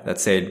side that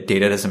say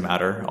data doesn't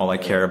matter. All I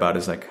care about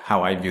is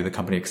how I view the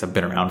company because I've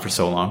been around for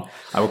so long.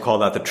 I would call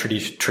that the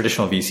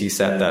traditional VC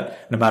set,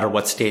 that no matter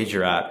what stage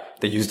you're at,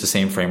 they use the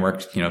same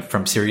framework,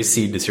 from Series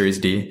C to Series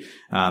D.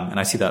 And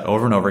I see that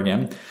over and over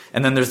again.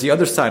 And then there's the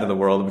other side of the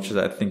world, which is,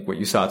 I think, what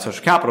you saw at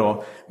Social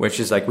Capital, which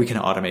is we can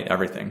automate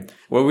everything.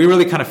 Where we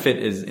really kind of fit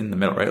is in the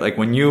middle, right?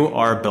 When you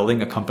are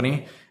building a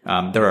company,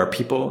 there are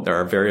people, there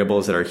are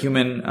variables that are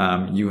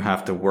human. You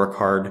have to work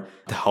hard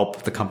to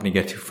help the company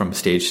get from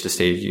stage to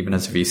stage, even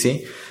as a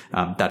VC.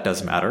 That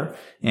does matter.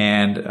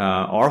 And,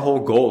 our whole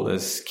goal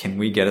is, can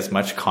we get as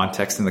much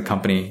context in the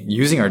company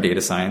using our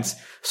data science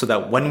so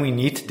that when we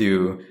need to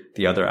do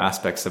the other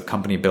aspects of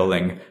company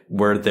building,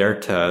 we're there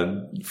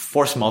to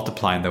force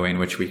multiply in the way in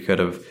which we could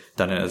have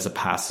done it as a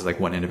past as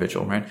one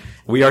individual, right?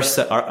 We are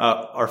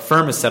our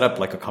firm is set up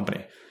like a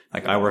company.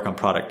 I work on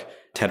product.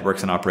 Ted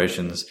works on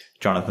operations.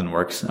 Jonathan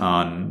works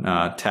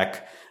on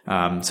tech.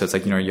 So it's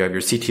you have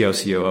your CTO,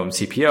 COO, and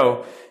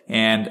CPO,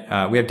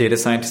 And we have data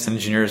scientists and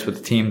engineers with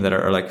the team that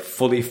are like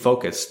fully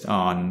focused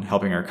on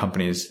helping our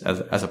companies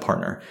as a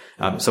partner.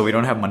 So we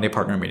don't have Monday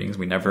partner meetings.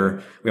 We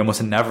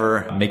almost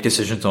never make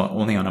decisions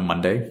only on a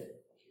Monday.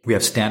 We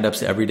have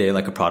stand-ups every day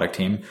like a product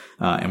team,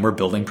 and we're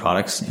building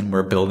products and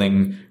we're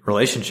building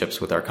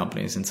relationships with our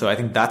companies. And so I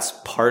think that's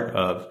part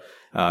of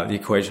the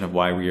equation of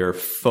why we are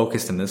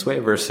focused in this way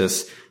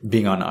versus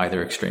being on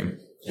either extreme.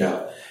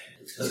 Yeah.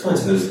 Let's go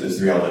into those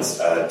three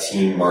elements,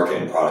 team,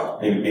 market, and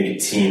product. Maybe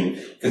team,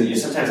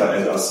 because sometimes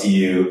I'll see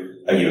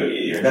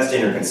you're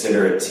investing or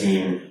consider a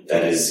team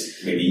that is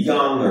maybe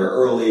young or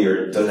early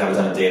or doesn't have a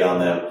ton of data on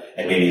them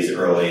and maybe is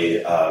early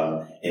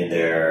in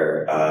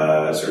their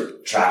sort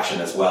of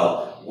traction as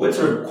well. What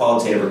sort of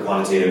qualitative or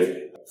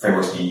quantitative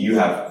frameworks do you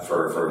have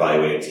for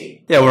evaluating a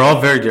team? Yeah, we're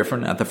all very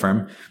different at the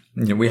firm.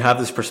 We have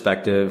this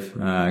perspective,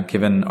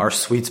 given our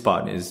sweet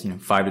spot is,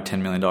 $5 to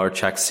 $10 million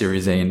checks,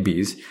 Series A and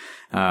Bs.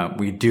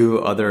 We do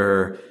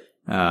other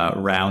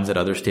rounds at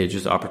other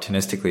stages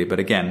opportunistically, but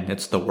again,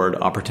 it's the word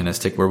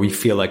opportunistic where we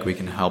feel like we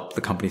can help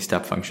the company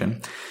step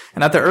function.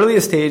 And at the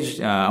earliest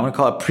stage, I want to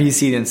call it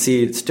pre-seed and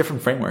seed. It's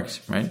different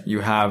frameworks, right? You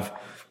have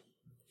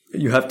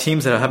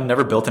teams that have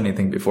never built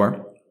anything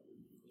before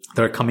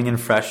that are coming in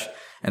fresh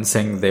and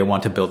saying they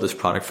want to build this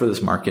product for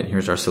this market.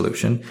 Here's our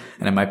solution.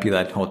 And it might be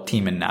that whole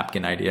team and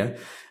napkin idea.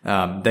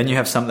 Then you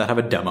have some that have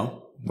a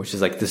demo, which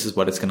is like, this is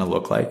what it's going to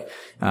look like.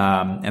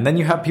 And then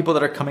you have people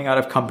that are coming out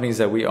of companies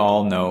that we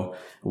all know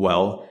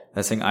well,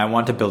 that's saying, I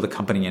want to build a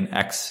company in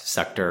X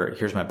sector.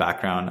 Here's my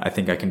background. I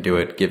think I can do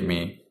it. Give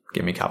me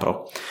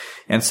capital.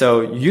 And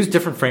so you use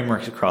different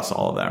frameworks across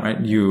all of that,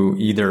 right? You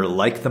either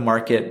like the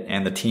market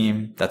and the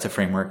team. That's a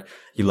framework.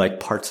 You like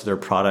parts of their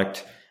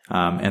product.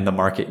 And the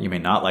market, you may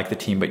not like the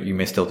team, but you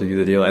may still do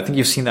the deal. I think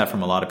you've seen that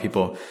from a lot of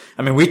people.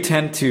 I mean, we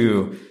tend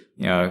to,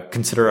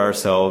 consider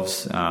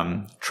ourselves,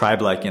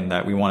 tribe-like in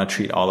that we want to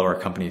treat all of our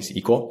companies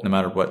equal, no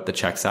matter what the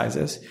check size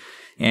is.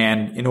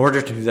 And in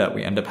order to do that,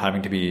 we end up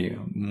having to be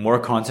more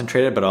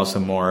concentrated, but also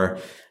more,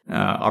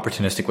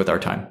 opportunistic with our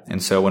time.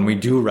 And so when we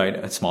do write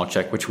a small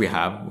check, which we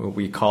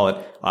call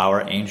it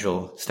our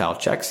angel style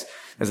checks,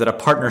 is that a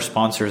partner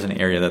sponsors an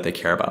area that they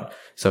care about.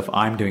 So if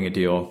I'm doing a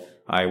deal,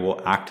 I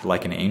will act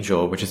like an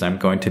angel, which is I'm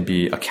going to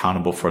be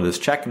accountable for this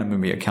check and I'm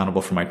going to be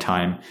accountable for my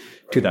time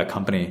to that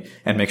company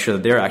and make sure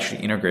that they're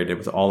actually integrated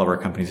with all of our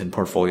companies in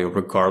portfolio,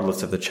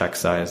 regardless of the check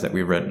size that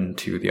we've written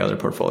to the other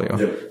portfolio.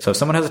 Yep. So if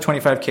someone has a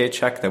 $25K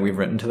check that we've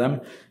written to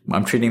them,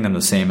 I'm treating them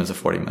the same as a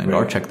 $40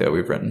 million check that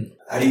we've written.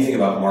 How do you think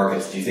about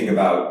markets? Do you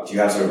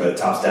have sort of a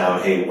tops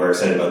down, hey, we're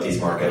excited about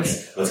these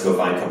markets. Let's go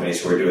find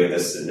companies who are doing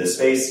this in this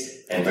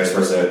space, and vice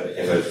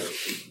versa.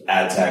 If an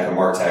ad tech or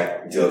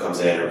martech deal comes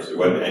in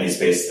or any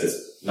space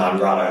that's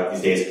non-grata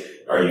these days,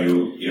 are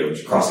you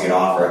crossing it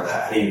off, or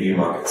how do you view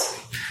markets?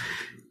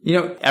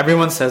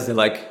 Everyone says they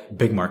like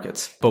big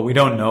markets, but we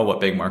don't know what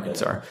big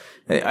markets are.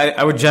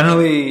 I would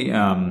generally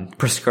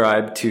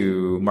prescribe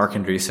to Marc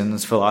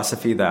Andreessen's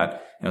philosophy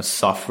that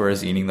software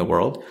is eating the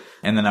world,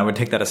 and then I would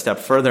take that a step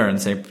further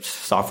and say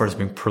software is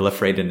being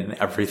proliferated in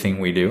everything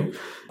we do.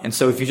 And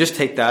so if you just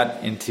take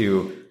that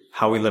into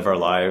how we live our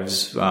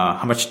lives,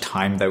 how much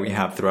time that we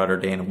have throughout our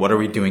day, and what are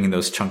we doing in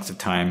those chunks of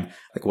time?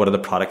 Like, what are the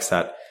products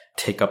that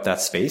take up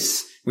that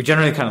space? We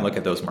generally kind of look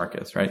at those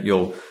markets, right?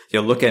 You'll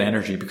look at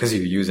energy because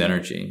you use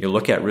energy. You'll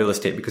look at real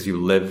estate because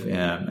you live in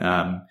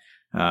a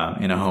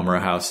home or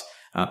a house.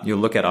 You'll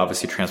look at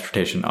obviously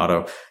transportation,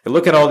 auto. You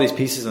look at all these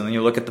pieces, and then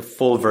you look at the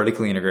full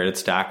vertically integrated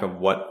stack of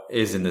what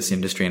is in this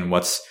industry and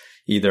what's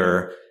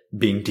either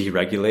being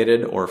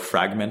deregulated or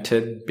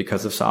fragmented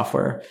because of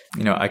software.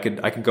 I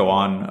could go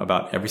on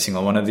about every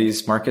single one of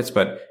these markets,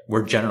 but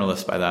we're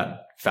generalists by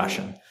that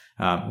fashion.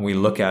 We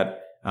look at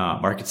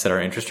markets that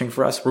are interesting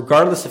for us,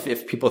 regardless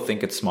if people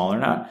think it's small or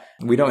not.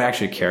 We don't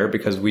actually care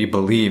because we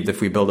believe that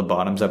if we build a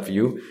bottoms up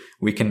view,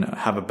 we can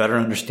have a better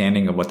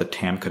understanding of what the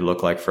TAM could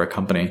look like for a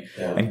company.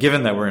 Yeah. And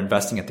given that we're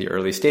investing at the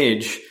early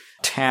stage,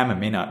 TAM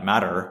may not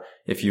matter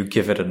if you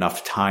give it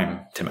enough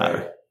time to matter.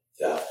 Right.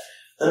 Yeah.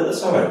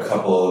 Let's talk about a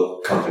couple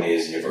of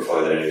companies in your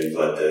portfolio that I know you've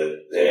led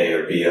the A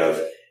or B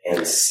of,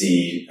 and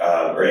C,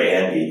 or A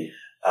and B,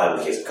 in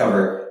the case of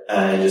Cover,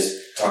 and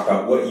just talk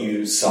about what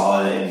you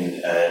saw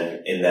in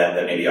them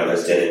that maybe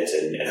others didn't,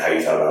 and how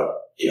you thought about,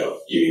 your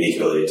unique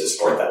ability to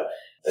support them.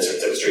 That sort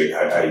of demonstrate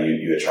how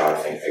you would try to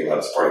think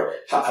about supporting.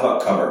 How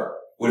about Cover?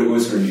 What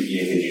sort of did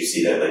you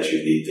see that led you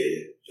to lead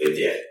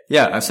the A?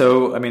 Yeah.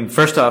 So,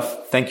 first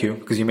off, thank you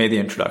because you made the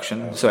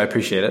introduction. So I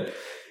appreciate it.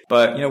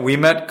 But, we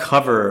met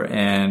Cover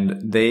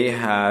and they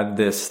had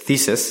this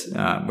thesis,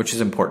 which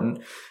is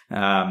important,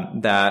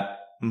 that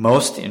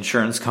most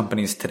insurance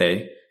companies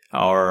today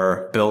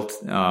are built,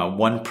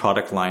 one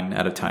product line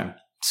at a time.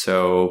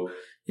 So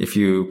if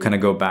you kind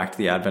of go back to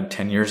the advent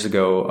 10 years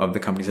ago of the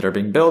companies that are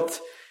being built,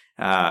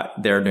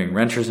 they're doing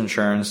renters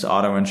insurance,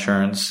 auto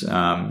insurance,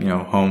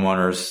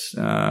 homeowners,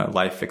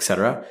 life,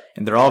 etc.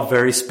 And they're all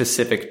very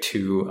specific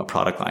to a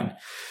product line.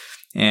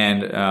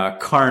 And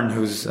Karn,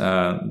 who's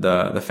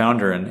the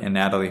founder, and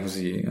Natalie, who's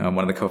one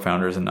of the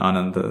co-founders, and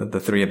Anand, the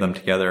three of them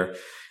together,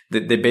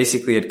 they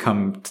basically had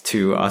come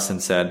to us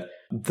and said,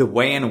 the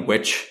way in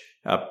which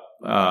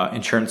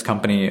insurance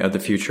company of the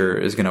future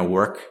is going to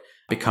work,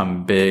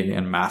 become big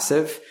and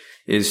massive,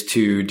 is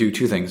to do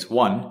two things.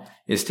 One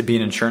is to be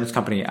an insurance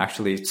company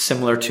actually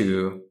similar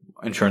to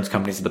insurance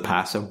companies of the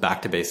past, so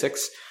back to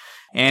basics,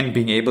 and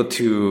being able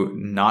to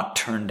not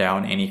turn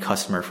down any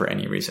customer for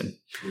any reason.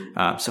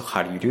 So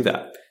how do you do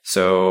that?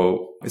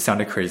 So it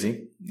sounded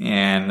crazy,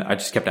 and I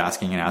just kept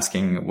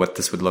asking what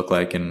this would look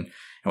like and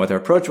what their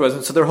approach was.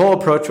 And so their whole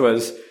approach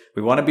was,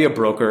 we want to be a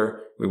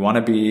broker. We want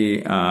to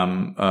be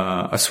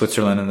a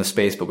Switzerland in the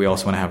space, but we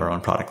also want to have our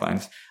own product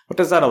lines. What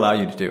does that allow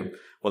you to do?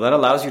 Well, that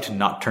allows you to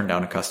not turn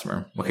down a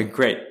customer. Okay,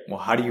 great. Well,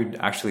 how do you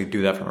actually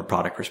do that from a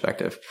product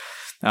perspective?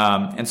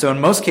 And so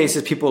in most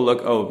cases, people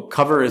look,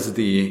 Cover is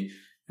the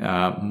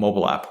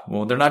mobile app.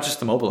 Well, they're not just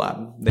the mobile app.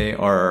 They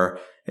are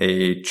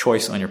a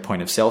choice on your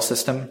point of sale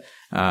system.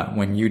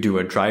 When you do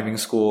a driving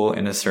school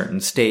in a certain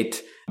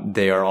state,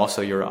 they are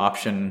also your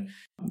option.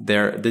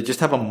 They just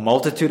have a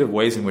multitude of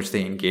ways in which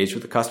they engage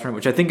with the customer,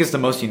 which I think is the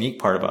most unique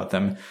part about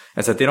them,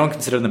 is that they don't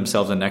consider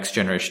themselves a next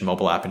generation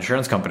mobile app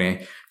insurance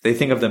company. They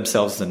think of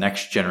themselves as a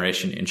next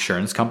generation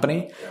insurance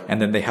company. Yeah.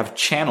 And then they have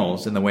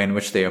channels in the way in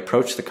which they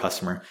approach the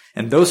customer.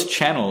 And those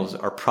channels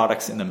are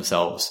products in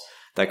themselves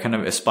that kind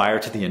of aspire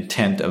to the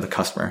intent of the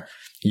customer.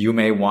 You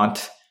may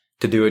want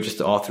to do it just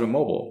all through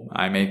mobile.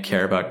 I may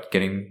care about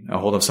getting a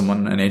hold of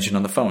someone, an agent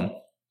on the phone.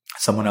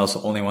 Someone else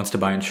only wants to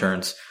buy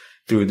insurance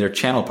through their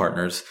channel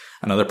partners.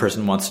 Another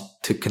person wants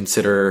to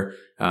consider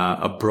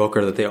a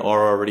broker that they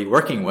are already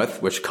working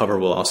with, which Cover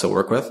will also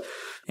work with.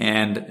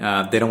 And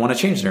they don't want to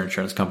change their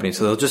insurance company.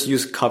 So they'll just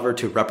use Cover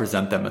to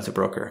represent them as a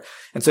broker.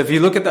 And so if you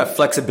look at that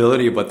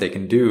flexibility of what they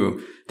can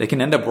do, they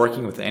can end up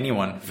working with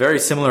anyone, very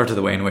similar to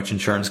the way in which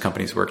insurance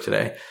companies work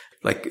today.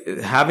 Like,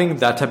 having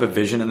that type of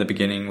vision in the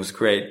beginning was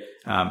great.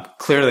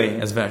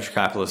 Clearly, as venture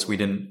capitalists, we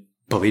didn't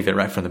believe it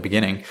right from the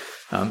beginning.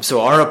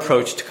 So our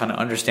approach to kind of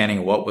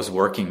understanding what was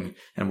working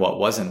and what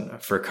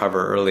wasn't for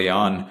Cover early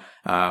on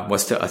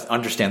was to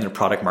understand their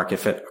product market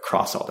fit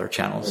across all their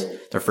channels.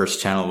 Right. Their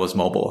first channel was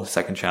mobile.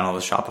 Second channel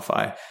was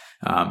Shopify.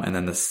 And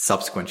then the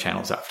subsequent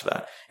channels after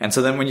that. And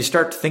so then when you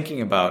start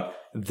thinking about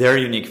their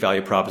unique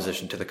value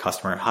proposition to the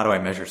customer, how do I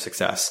measure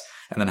success?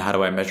 And then how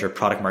do I measure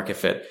product market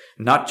fit?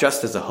 Not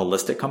just as a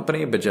holistic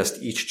company, but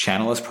just each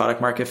channel as product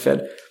market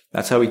fit.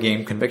 That's how we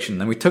gained conviction.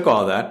 Then we took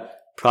all that,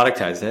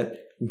 productized it,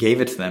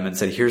 gave it to them and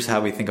said, here's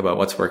how we think about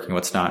what's working,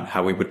 what's not,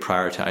 how we would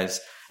prioritize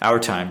our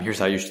time. Here's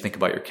how you should think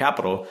about your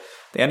capital.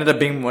 They ended up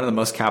being one of the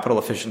most capital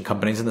efficient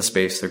companies in the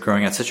space. They're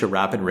growing at such a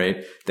rapid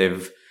rate.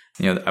 They've,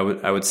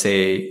 I would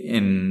say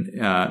in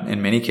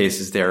many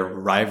cases, they're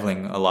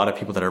rivaling a lot of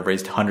people that have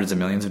raised hundreds of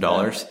millions of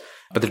dollars.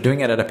 But they're doing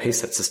it at a pace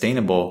that's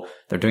sustainable.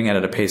 They're doing it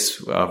at a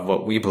pace of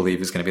what we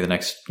believe is going to be the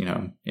next,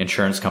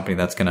 insurance company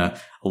that's going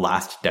to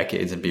last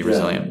decades and be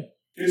resilient.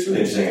 It's really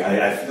interesting.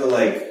 I feel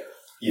like,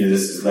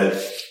 this has led,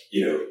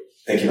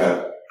 thinking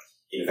about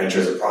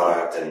venture as a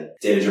product and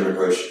data-driven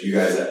approach. You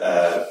guys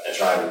at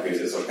Tribe and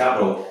previously at Social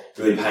Capital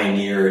really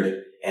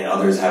pioneered, and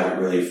others haven't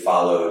really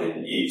followed.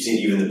 And you've seen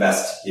even the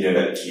best,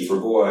 Keith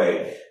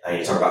Rabois, and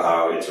you talk about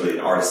how it's really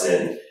an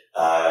artisan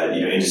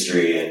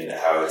industry and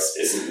how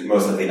it's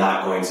most likely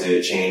not going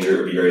to change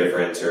or be very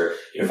different. Or,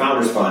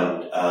 Founders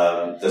Fund,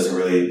 doesn't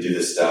really do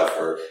this stuff,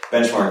 or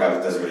Benchmark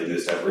doesn't really do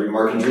this stuff, or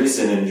Mark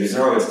Andreessen and Andreessen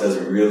Horowitz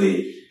doesn't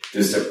really do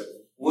this stuff.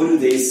 What do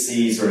they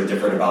see sort of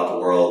different about the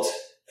world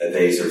that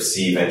they sort of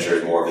see venture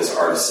as more of this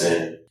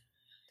artisan?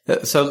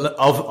 So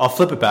I'll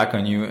flip it back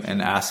on you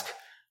and ask,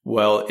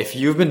 well, if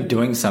you've been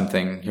doing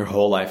something your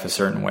whole life a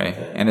certain way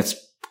and it's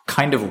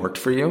kind of worked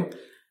for you,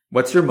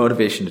 what's your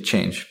motivation to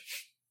change?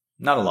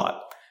 Not a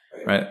lot,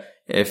 right?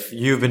 If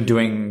you've been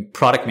doing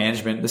product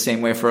management the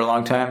same way for a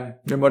long time,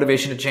 your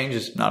motivation to change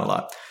is not a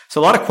lot. So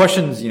a lot of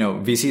questions,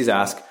 VCs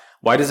ask,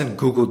 why doesn't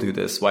Google do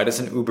this? Why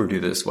doesn't Uber do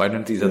this? Why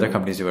don't these other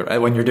companies do it? Right?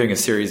 When you're doing a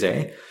Series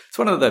A, it's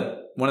one of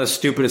the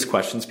stupidest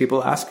questions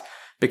people ask,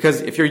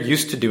 because if you're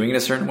used to doing it a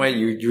certain way,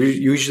 you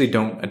usually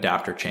don't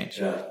adapt or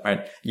change,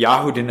 right?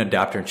 Yahoo didn't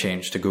adapt or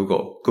change to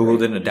Google. Google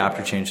didn't adapt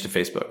or change to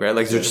Facebook, right?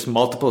 Like, there's just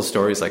multiple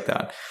stories like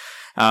that.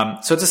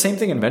 So it's the same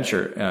thing in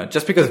venture.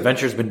 Just because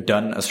venture's been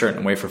done a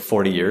certain way for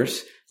 40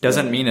 years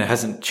doesn't mean it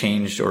hasn't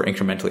changed or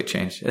incrementally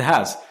changed. It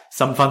has.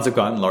 Some funds have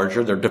gotten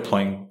larger. They're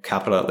deploying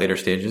capital at later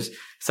stages.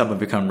 Some have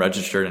become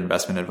registered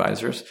investment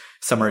advisors.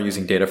 Some are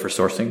using data for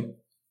sourcing.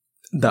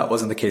 That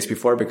wasn't the case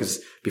before, because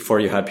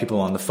before you had people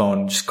on the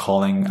phone just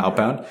calling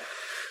outbound.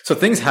 So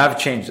things have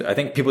changed. I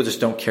think people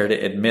just don't care to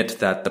admit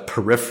that the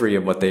periphery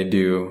of what they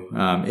do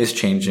is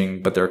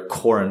changing, but their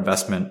core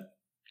investment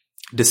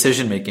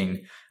decision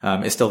making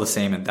is still the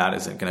same, and that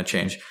isn't going to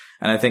change.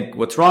 And I think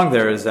what's wrong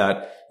there is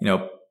that,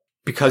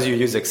 because you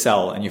use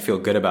Excel and you feel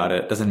good about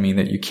it, doesn't mean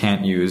that you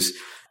can't use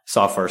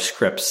software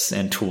scripts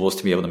and tools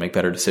to be able to make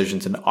better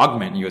decisions and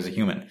augment you as a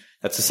human.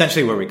 That's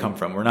essentially where we come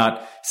from. We're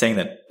not saying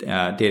that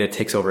data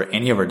takes over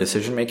any of our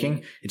decision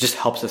making. It just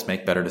helps us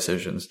make better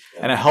decisions.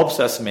 And it helps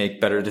us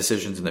make better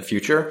decisions in the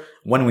future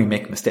when we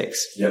make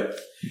mistakes. Yep.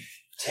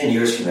 10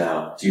 years from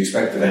now, do you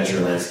expect the venture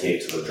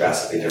landscape to look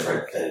drastically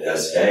different than it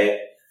does today?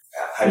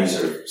 How do you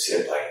sort of see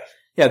it playing?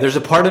 Yeah, there's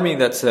a part of me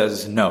that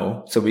says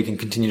no, so we can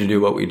continue to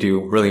do what we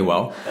do really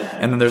well.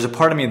 And then there's a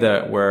part of me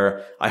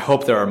where I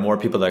hope there are more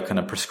people that kind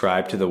of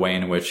prescribe to the way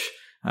in which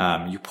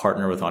you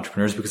partner with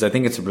entrepreneurs, because I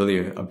think it's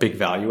really a big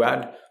value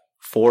add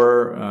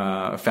for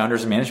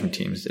founders and management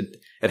teams.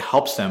 It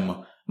helps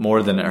them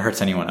more than it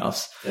hurts anyone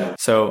else. Yeah.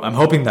 So I'm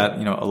hoping that,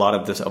 a lot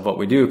of what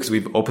we do, because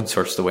we've open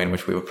sourced the way in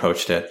which we've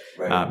approached it,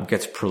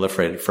 gets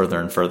proliferated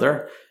further and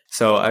further.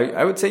 So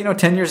I would say,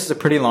 10 years is a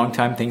pretty long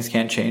time. Things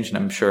can change, and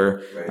I'm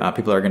sure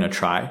people are going to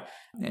try.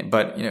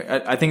 But,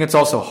 I think it's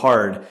also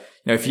hard.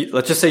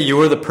 Let's just say you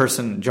were the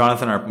person,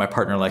 Jonathan, my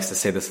partner, likes to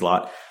say this a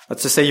lot.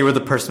 Let's just say you were the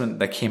person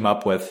that came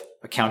up with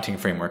accounting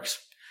frameworks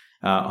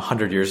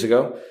 100 years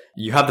ago.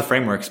 You have the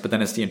frameworks, but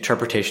then it's the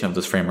interpretation of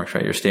those frameworks,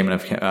 right? Your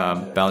statement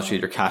of balance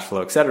sheet, your cash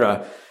flow, et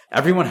cetera.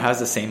 Everyone has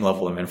the same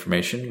level of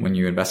information when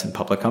you invest in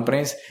public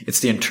companies. It's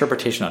the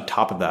interpretation on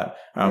top of that,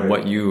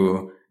 what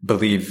you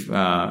believe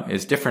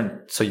is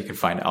different, so you can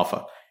find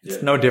alpha.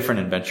 It's no different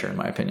in venture, in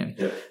my opinion.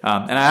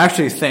 And I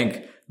actually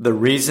think the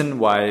reason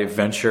why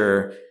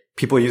venture,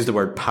 people use the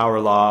word power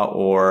law,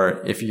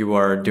 or if you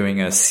are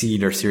doing a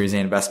seed or Series A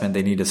investment,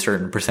 they need a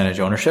certain percentage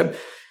ownership.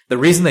 The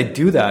reason they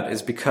do that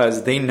is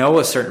because they know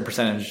a certain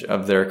percentage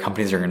of their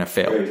companies are going to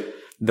fail.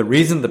 The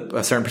reason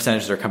a certain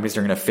percentage of their companies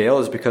are going to fail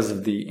is because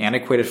of the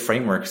antiquated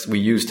frameworks we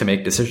use to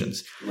make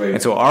decisions.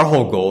 And so our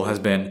whole goal has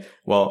been,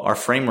 our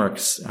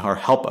frameworks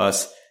help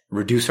us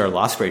reduce our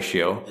loss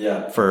ratio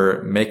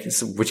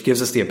which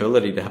gives us the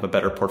ability to have a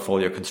better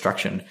portfolio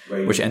construction,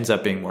 which ends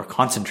up being more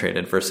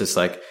concentrated versus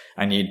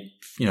I need,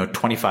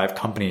 25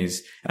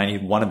 companies and I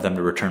need one of them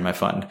to return my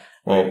fund.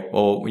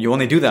 Well, you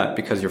only do that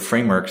because your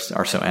frameworks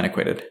are so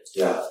antiquated.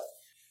 Yeah.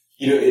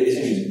 It's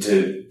interesting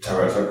to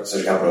talk about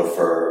social capital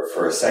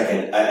for a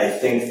second. I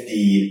think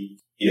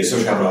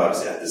social capital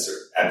obviously had this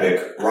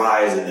epic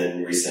rise and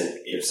then recent,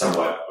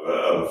 somewhat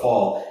of a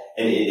fall.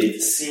 And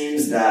it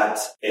seems that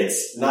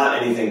it's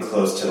not anything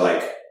close to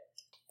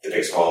the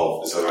big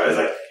fall. So it's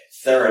like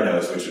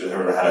Theranos, which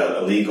had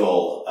a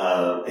legal,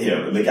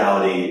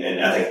 legality and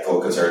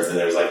ethical concerns. And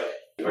there's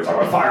we're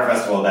talking about Fire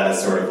Festival, that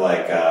is sort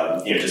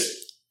of just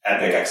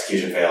epic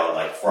execution fail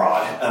and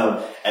fraud.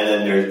 And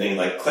then there's things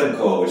like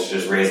Clinical, which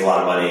just raised a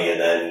lot of money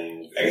and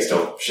then I guess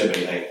don't ship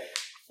anything.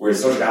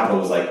 Whereas social capital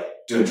was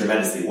doing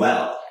tremendously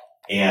well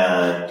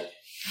and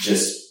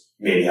just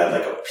maybe had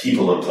a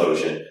people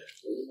implosion.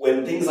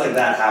 When things like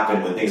that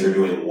happen, when things are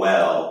doing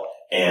well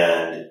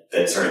and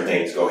then certain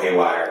things go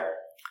haywire,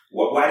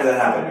 why does that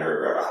happen?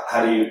 Or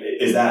how do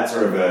is that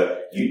sort of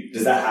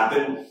does that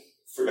happen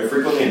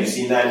frequently? Have you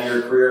seen that in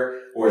your career?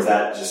 Or is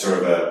that just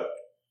sort of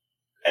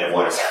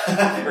or sort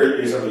of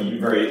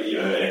very,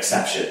 an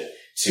exception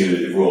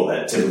to the rule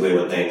that typically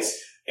when things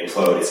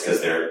implode, it's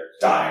because they're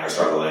dying or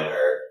struggling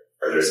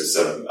or there's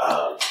some,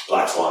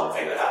 black swan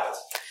thing that happens?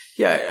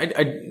 Yeah.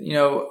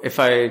 If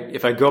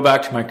I go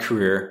back to my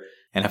career,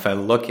 and if I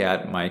look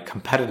at my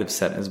competitive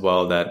set as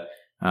well that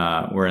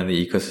were in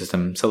the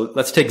ecosystem. So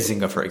let's take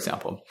Zynga, for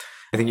example.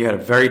 I think you had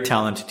a very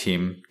talented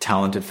team,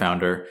 talented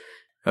founder,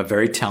 a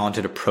very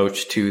talented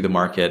approach to the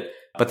market,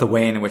 but the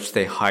way in which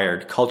they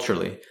hired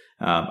culturally,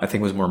 I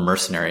think was more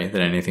mercenary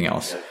than anything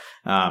else.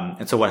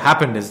 And so what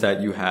happened is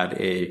that you had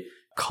a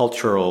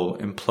cultural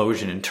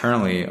implosion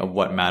internally of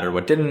what mattered,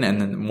 what didn't, and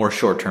then more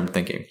short-term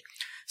thinking.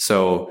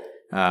 So,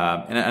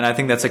 and I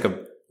think that's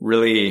a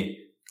really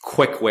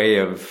quick way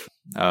of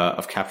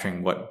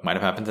capturing what might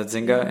have happened at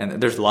Zynga.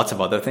 And there's lots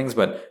of other things,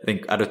 but I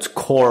think at its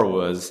core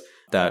was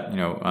that,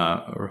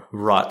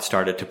 rot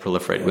started to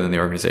proliferate within the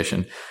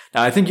organization.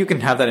 Now, I think you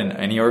can have that in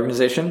any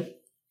organization.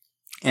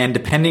 And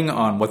depending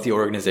on what the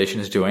organization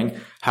is doing,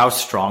 how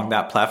strong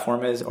that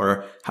platform is,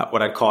 or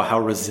what I'd call how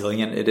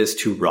resilient it is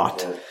to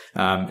rot,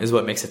 is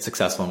what makes it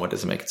successful and what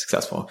doesn't make it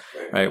successful,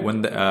 right?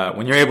 When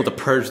you're able to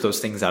purge those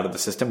things out of the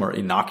system or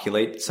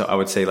inoculate, so I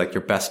would say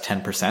your best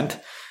 10%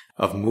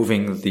 of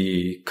moving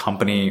the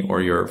company or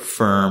your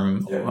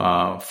firm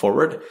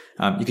forward,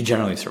 you can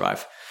generally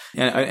survive.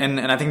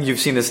 And I think you've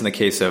seen this in the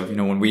case of,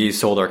 when we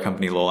sold our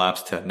company Lol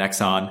Apps to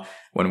Nexon,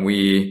 when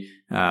we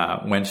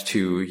went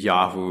to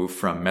Yahoo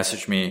from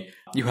MessageMe,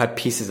 you had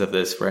pieces of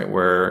this, right,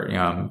 where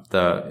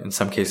in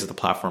some cases the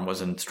platform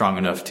wasn't strong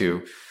enough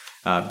to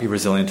be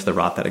resilient to the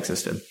rot that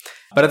existed.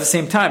 But at the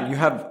same time, you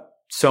have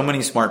so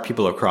many smart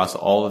people across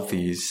all of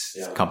these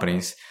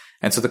companies.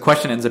 And so the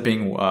question ends up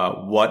being,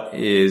 what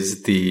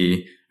is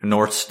the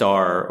North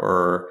Star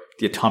or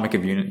the atomic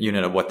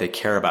unit of what they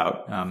care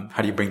about?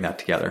 How do you bring that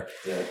together?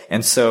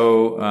 And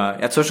so,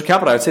 at Social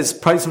Capital, I would say it's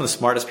probably some of the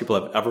smartest people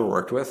I've ever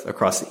worked with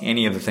across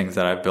any of the things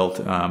that I've built.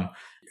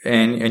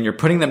 And you're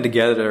putting them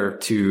together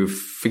to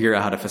figure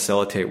out how to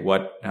facilitate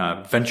what,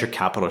 venture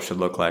capital should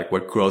look like,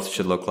 what growth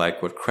should look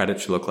like, what credit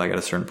should look like at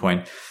a certain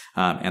point,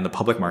 and the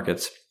public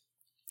markets.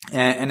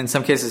 And in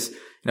some cases,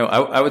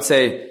 I would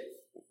say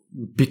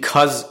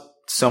because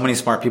so many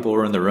smart people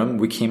were in the room,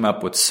 we came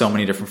up with so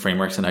many different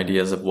frameworks and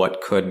ideas of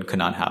what could and could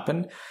not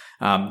happen,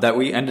 that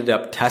we ended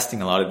up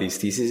testing a lot of these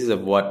theses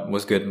of what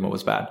was good and what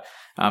was bad.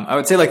 I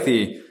would say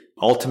the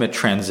ultimate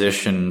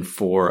transition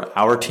for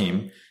our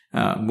team,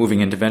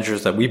 moving into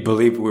ventures that we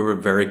believe we were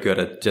very good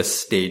at this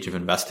stage of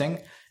investing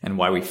and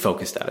why we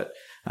focused at it.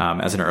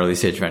 As an early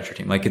stage venture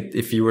team. Like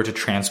if you were to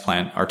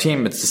transplant our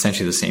team, it's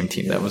essentially the same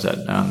team that was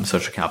at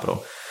Social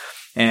Capital.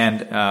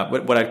 And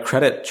what I'd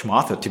credit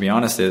Chamath, to be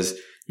honest, is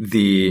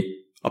the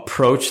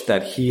approach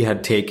that he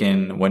had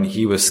taken when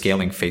he was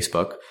scaling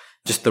Facebook,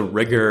 just the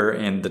rigor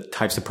and the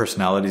types of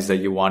personalities that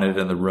you wanted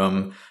in the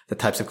room, the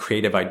types of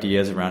creative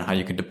ideas around how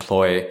you could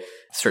deploy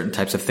certain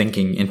types of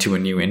thinking into a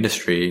new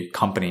industry,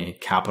 company,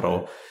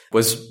 capital,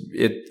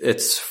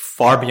 it's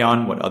far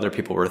beyond what other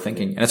people were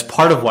thinking. And it's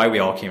part of why we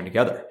all came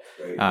together.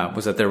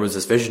 Was that there was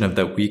this vision of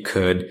that we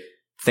could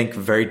think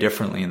very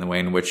differently in the way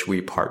in which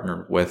we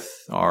partnered with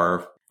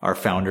our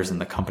founders and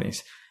the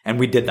companies. And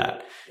we did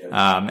that.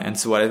 And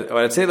so what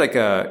I'd say, like,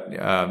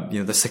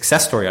 the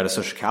success story out of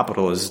Social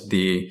Capital is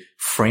the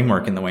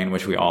framework in the way in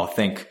which we all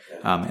think.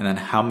 And then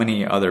how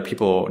many other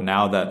people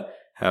now that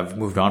have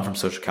moved on from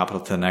Social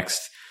Capital to the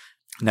next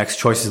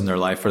choices in their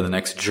life or the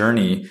next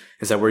journey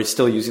is that we're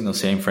still using those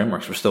same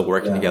frameworks. We're still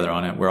working together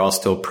on it. We're all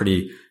still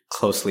pretty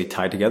closely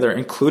tied together,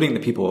 including the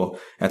people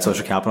at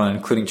Social Capital and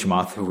including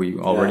Chamath, who we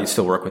already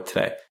still work with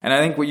today. And I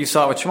think what you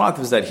saw with Chamath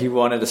was that he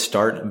wanted to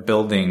start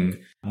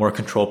building more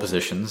control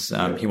positions.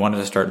 He wanted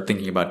to start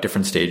thinking about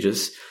different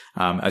stages,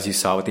 as you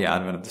saw with the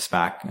advent of the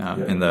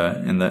SPAC in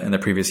the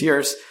previous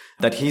years,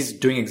 that he's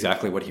doing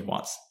exactly what he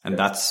wants. And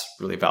that's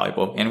really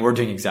valuable. And we're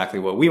doing exactly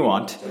what we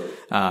want.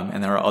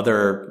 And there are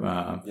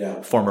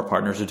other former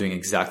partners who are doing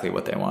exactly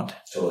what they want.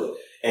 Totally.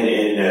 And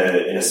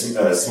in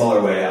a smaller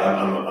way,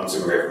 I'm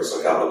super grateful for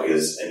Social Capital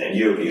because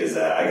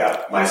I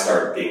got my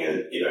start being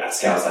a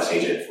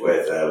scout/agent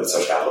with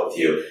Social Capital with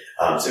you.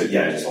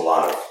 Just a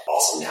lot of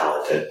awesome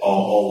talent at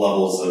all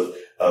levels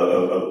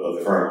of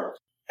the firm.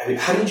 I mean,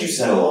 how did you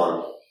settle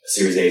on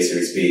Series A,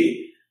 Series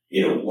B?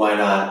 Why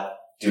not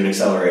do an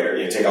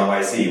accelerator? Take on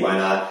YC. Why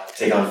not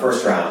take on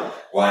first round?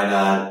 Why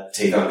not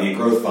take on the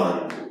growth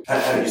fund?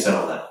 How did you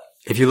settle on that?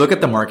 If you look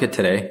at the market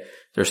today,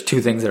 there's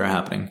two things that are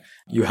happening.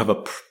 You have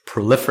a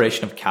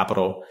proliferation of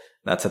capital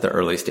that's at the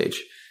early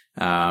stage.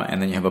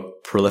 And then you have a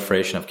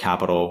proliferation of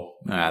capital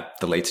at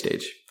the late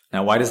stage.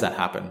 Now, why does that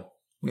happen?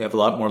 We have a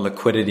lot more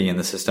liquidity in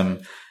the system.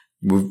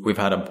 We've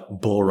had a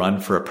bull run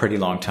for a pretty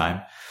long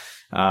time.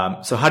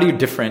 So how do you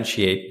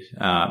differentiate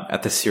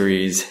at the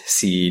series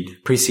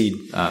pre-seed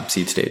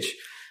seed stage?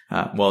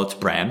 Well, it's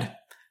brand.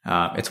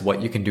 It's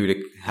what you can do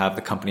to have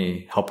the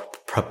company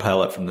help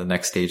propel it from the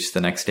next stage to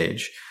the next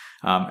stage.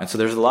 And so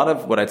there's a lot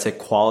of what I'd say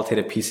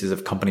qualitative pieces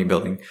of company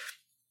building,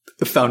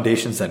 the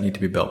foundations that need to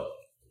be built.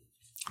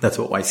 That's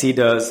what YC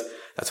does.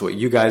 That's what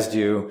you guys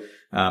do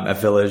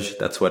at Village.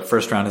 That's what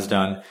First Round has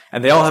done.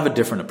 And they all have a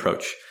different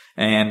approach.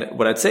 And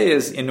what I'd say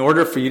is, in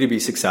order for you to be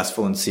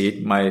successful in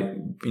seed,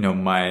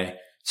 my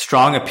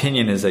strong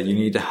opinion is that you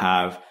need to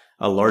have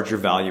a larger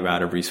value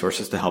add of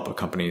resources to help a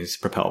company's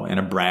propel and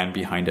a brand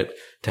behind it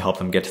to help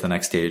them get to the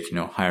next stage,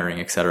 hiring,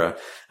 et cetera.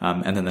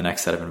 And then the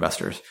next set of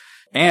investors.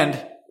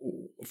 And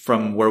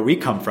from where we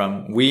come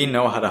from, we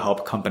know how to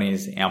help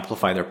companies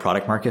amplify their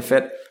product market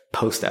fit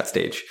post that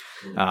stage.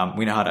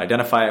 We know how to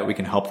identify it. We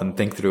can help them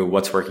think through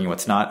what's working,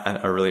 what's not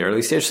at a really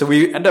early stage. So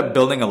we end up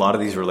building a lot of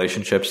these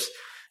relationships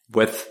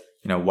with,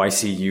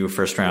 YCU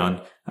First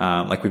Round,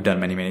 like we've done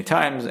many, many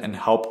times, and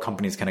help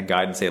companies kind of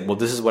guide and say, well,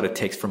 this is what it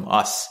takes from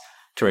us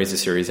to raise a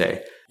Series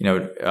A.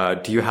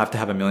 Do you have to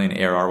have $1 million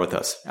ARR with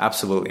us?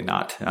 Absolutely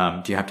not.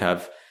 Do you have to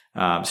have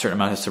certain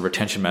amounts of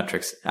retention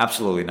metrics?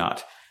 Absolutely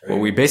not. Right.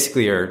 What we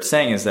basically are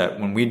saying is that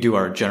when we do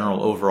our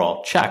general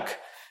overall check,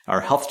 our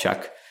health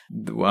check,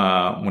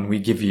 when we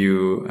give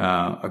you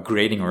a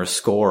grading or a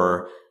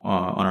score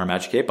on our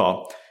Magic 8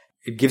 Ball,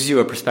 it gives you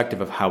a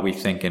perspective of how we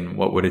think and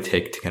what would it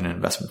take to get an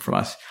investment from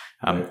us.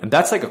 And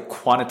that's like a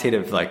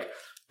quantitative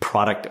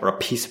product or a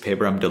piece of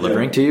paper I'm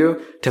delivering to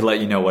you to let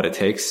you know what it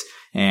takes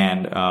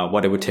and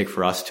what it would take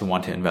for us to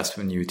want to invest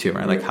in you too,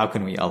 right? Like, how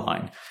can we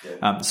align?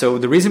 So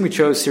the reason we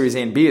chose Series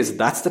A and B is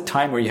that's the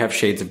time where you have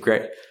shades of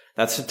gray.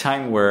 That's the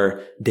time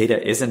where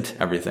data isn't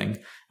everything,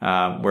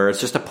 where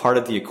it's just a part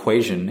of the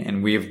equation.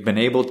 And we've been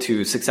able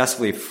to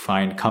successfully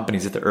find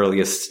companies at the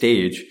earliest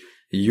stage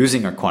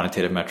using our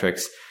quantitative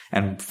metrics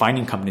and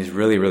finding companies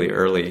really, really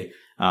early,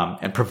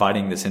 and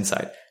providing this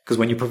insight. Because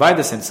when you provide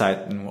this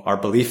insight, our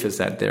belief is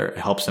that it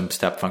helps them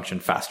step function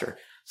faster.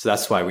 So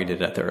that's why we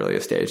did it at the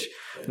earliest stage.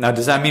 Now,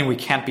 does that mean we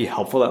can't be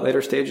helpful at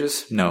later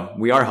stages? No,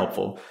 we are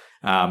helpful.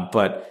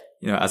 But,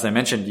 as I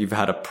mentioned, you've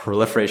had a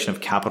proliferation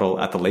of capital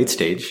at the late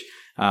stage.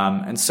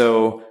 And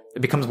so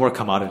it becomes more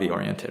commodity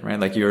oriented, right?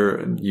 Like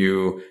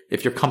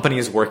if your company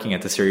is working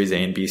at the Series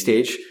A and B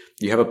stage,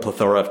 you have a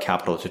plethora of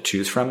capital to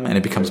choose from and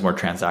it becomes more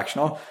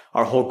transactional.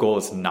 Our whole goal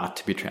is not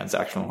to be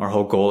transactional. Our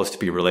whole goal is to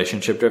be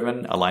relationship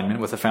driven,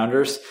 alignment with the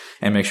founders,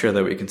 and make sure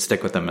that we can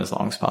stick with them as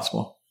long as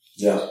possible.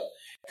 Yeah.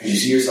 Could you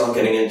see yourself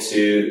getting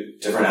into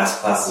different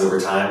asset classes over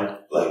time,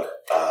 like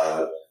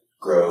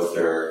growth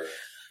or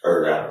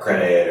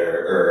credit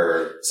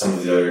or some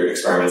of the other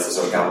experiments that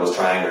Social Capital is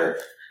trying, or do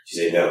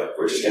you say, no,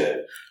 we're just going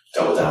to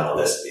double down on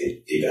this,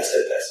 be best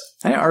at this.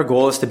 And our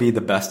goal is to be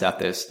the best at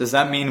this. Does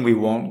that mean we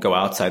won't go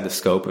outside the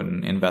scope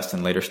and invest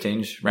in later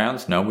stage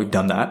rounds? No, we've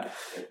done that.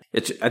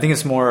 I think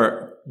it's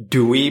more,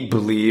 do we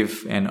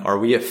believe and are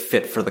we a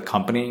fit for the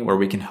company where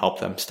we can help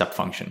them step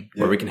function,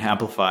 where we can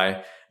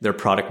amplify their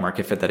product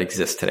market fit that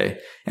exists today?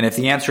 And if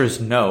the answer is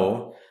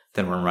no,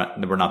 then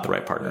we're not the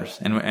right partners.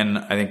 And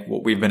I think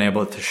what we've been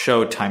able to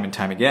show time and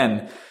time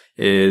again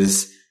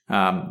is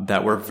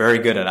that we're very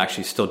good at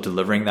actually still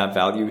delivering that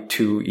value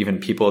to even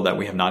people that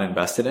we have not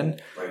invested in,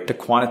 to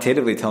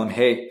quantitatively tell them,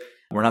 hey,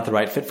 we're not the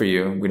right fit for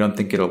you. We don't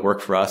think it'll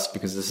work for us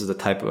because this is the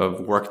type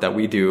of work that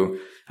we do.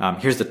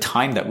 Here's the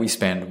time that we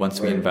spend once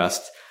we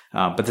invest.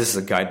 But this is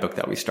a guidebook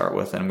that we start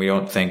with, and we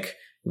don't think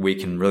we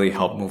can really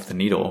help move the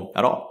needle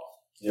at all.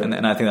 Yep.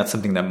 And I think that's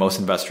something that most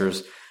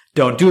investors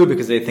don't do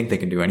because they think they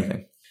can do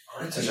anything.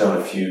 I want to touch on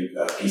a few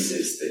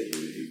pieces that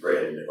you've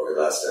written over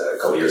the last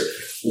couple of years.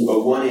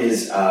 But one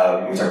is, we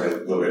talked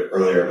a little bit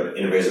earlier, but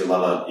innovator's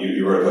dilemma.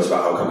 You wrote a post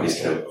about how companies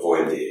can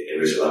avoid the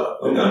innovator's dilemma.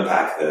 Let me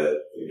unpack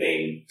the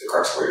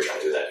crux of what you're trying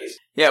to do in that piece.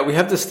 Yeah, we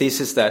have this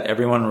thesis that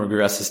everyone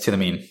regresses to the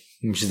mean,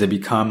 which is they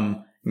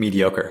become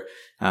mediocre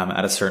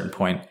at a certain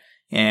point.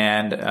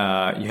 And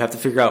you have to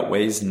figure out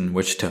ways in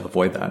which to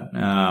avoid that.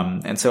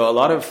 And so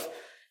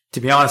to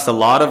be honest, a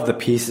lot of the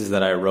pieces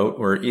that I wrote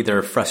were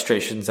either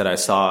frustrations that I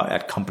saw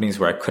at companies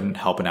where I couldn't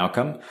help an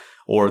outcome,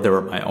 or there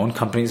were my own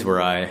companies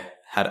where I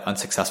had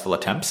unsuccessful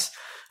attempts,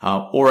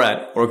 or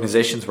at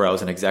organizations where I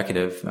was an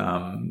executive,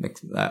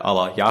 a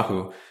la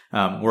Yahoo,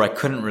 where I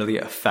couldn't really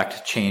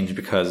affect change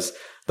because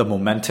the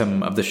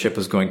momentum of the ship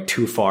was going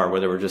too far where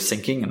they were just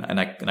sinking and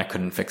I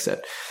couldn't fix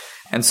it.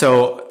 And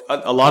so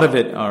a lot of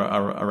it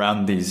are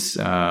around these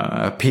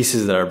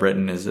pieces that I've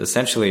written is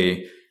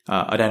essentially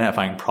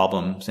identifying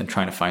problems and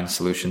trying to find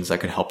solutions that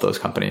could help those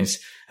companies,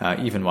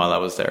 even while I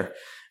was there.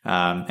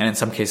 And in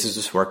some cases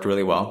this worked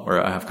really well,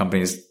 where I have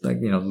companies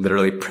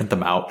literally print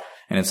them out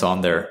and it's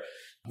on their,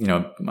 when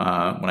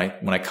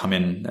I come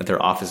in at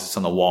their office, it's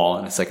on the wall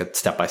and it's like a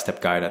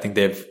step-by-step guide. I think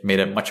they've made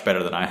it much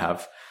better than I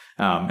have.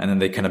 And then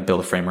they kind of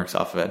build frameworks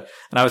off of it.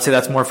 And I would say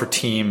that's more for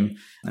team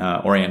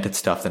oriented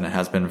stuff than it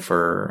has been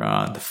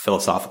for the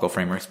philosophical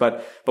frameworks.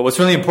 But what's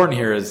really important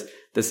here is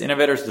this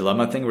innovator's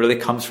dilemma thing really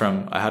comes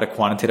from, I had a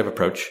quantitative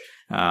approach.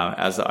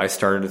 As I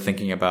started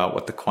thinking about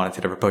what the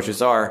quantitative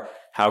approaches are,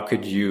 how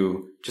could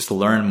you just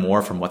learn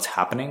more from what's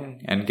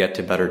happening and get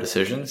to better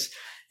decisions?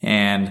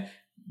 And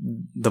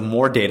the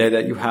more data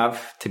that you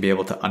have to be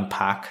able to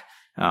unpack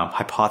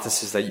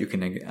hypotheses that you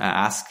can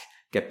ask,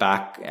 get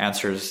back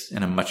answers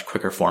in a much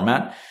quicker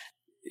format.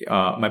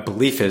 My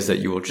belief is that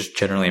you will just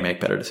generally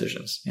make better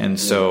decisions. And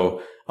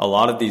so a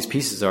lot of these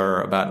pieces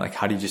are about like,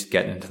 how do you just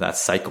get into that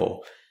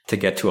cycle to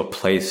get to a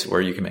place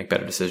where you can make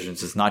better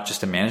decisions? It's not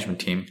just a management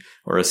team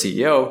or a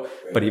CEO,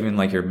 but even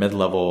like your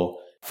mid-level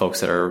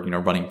folks that are,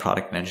 running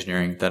product and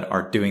engineering that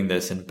are doing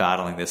this and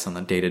battling this on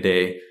the day to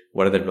day.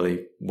 What are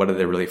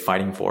they really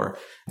fighting for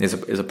is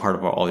a part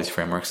of all these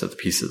frameworks of the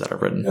pieces that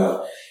I've written.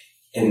 Yeah.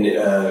 And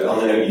on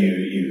the note,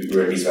 you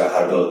wrote a piece about how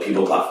to build a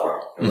people platform.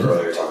 Mm-hmm.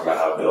 Earlier, talking about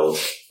how to build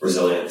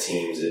resilient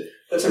teams.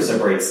 What sort of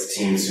separates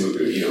teams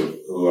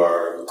who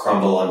are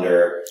crumble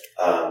under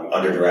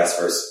duress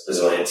versus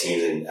resilient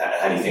teams, and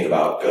how do you think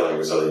about building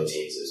resilient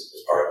teams as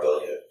part of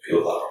building a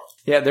people platform?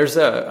 Yeah, there's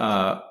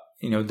I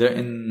don't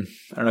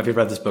know if you've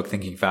read this book,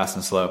 Thinking Fast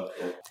and Slow.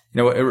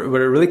 Yeah. What it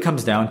really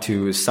comes down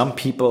to is some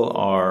people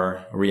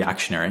are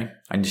reactionary.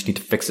 I just need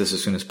to fix this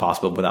as soon as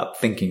possible without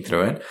thinking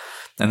through it.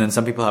 And then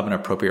some people have an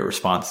appropriate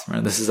response.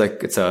 Right? This is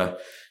like, it's a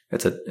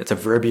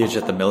verbiage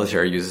that the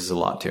military uses a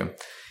lot too.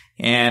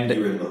 And you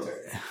were in the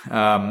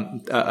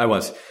military. I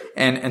was.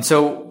 And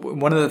so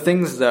one of the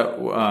things that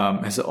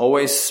has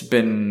always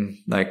been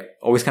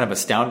always kind of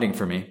astounding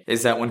for me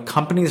is that when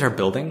companies are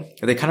building,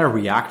 they kind of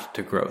react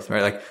to growth,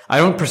 right? Like I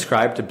don't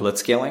prescribe to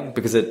blitzscaling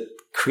because it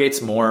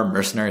creates more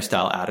mercenary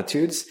style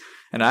attitudes.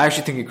 And I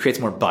actually think it creates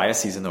more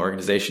biases in the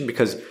organization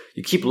because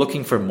you keep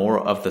looking for more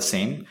of the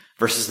same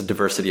versus the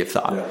diversity of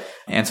thought. Yeah.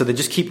 And so they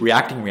just keep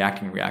reacting.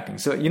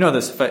 So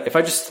this, if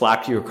I just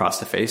slapped you across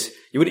the face,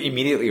 you would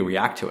immediately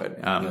react to it.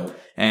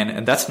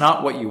 And that's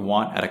not what you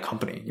want at a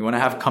company. You want to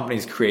have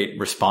companies create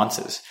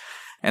responses.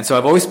 And so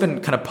I've always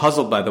been kind of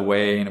puzzled by the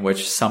way in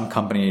which some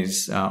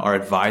companies are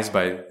advised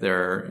by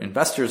their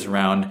investors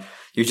around,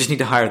 you just need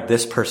to hire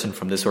this person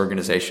from this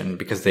organization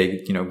because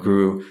they,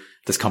 grew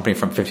this company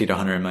from 50 to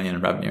 100 million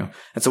in revenue.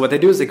 And so what they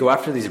do is they go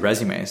after these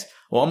resumes.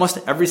 Well, almost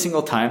every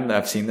single time that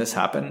I've seen this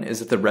happen is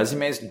that the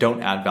resumes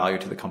don't add value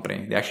to the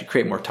company. They actually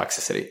create more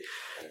toxicity.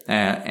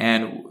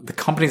 And the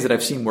companies that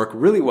I've seen work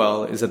really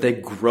well is that they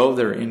grow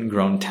their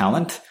ingrown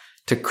talent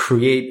to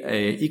create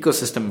an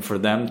ecosystem for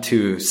them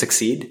to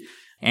succeed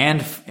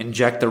and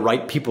inject the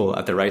right people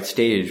at the right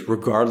stage,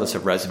 regardless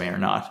of resume or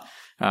not.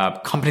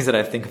 Companies that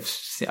I think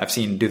I've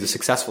seen do this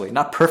successfully,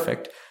 not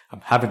perfect.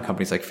 Having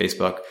companies like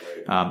Facebook.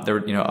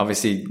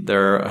 Obviously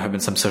there have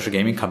been some social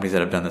gaming companies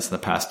that have done this in the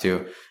past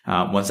too.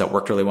 Ones that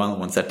worked really well and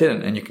ones that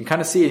didn't. And you can kind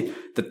of see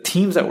the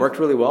teams that worked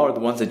really well are the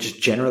ones that just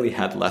generally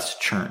had less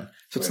churn.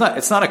 So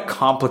it's not a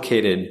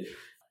complicated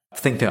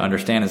thing to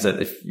understand is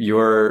that if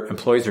your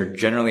employees are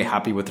generally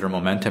happy with their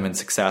momentum and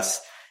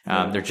success,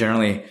 they're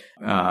generally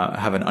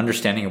have an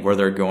understanding of where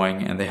they're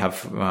going, and they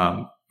have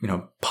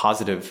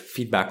positive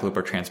feedback loop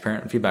or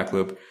transparent feedback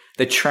loop,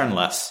 they churn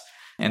less.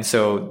 And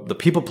so the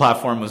people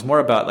platform was more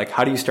about like,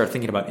 how do you start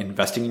thinking about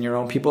investing in your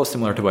own people,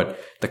 similar to what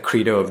the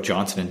credo of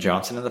Johnson &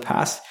 Johnson in the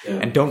past. Yeah.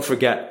 And don't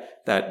forget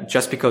that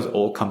just because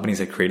old companies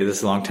had created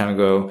this a long time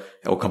ago,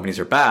 old companies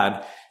are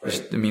bad,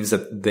 it means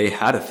that they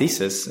had a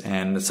thesis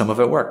and some of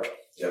it worked.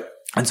 Yeah.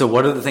 And so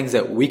what are the things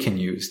that we can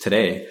use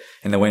today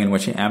in the way in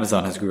which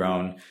Amazon has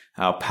grown,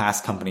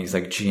 past companies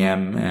like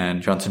GM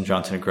and Johnson &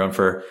 Johnson have grown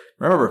for,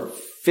 remember,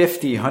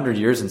 50, 100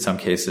 years in some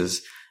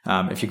cases,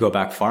 if you go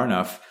back far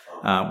enough,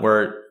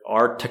 where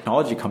our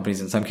technology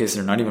companies in some cases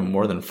are not even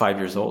more than 5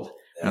 years old.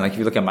 Yeah. And like if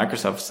you look at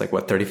Microsoft, it's like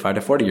 35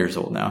 to 40 years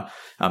old now.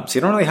 So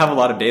you don't really have a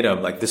lot of data of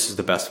like, this is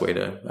the best way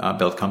to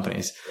build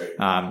companies.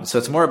 Right. So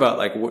it's more about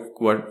like,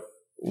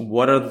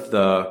 what are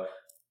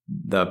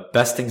the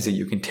best things that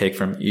you can take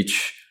from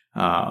each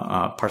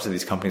parts of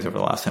these companies over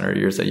the last 100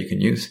 years that you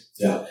can use.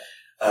 Yeah.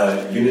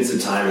 Units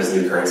of time as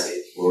new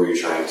currency. What were you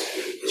trying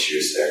to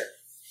introduce there?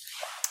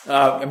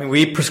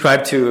 We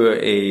prescribe to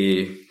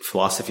a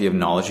philosophy of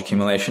knowledge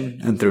accumulation,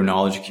 and through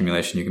knowledge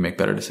accumulation, you can make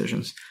better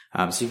decisions.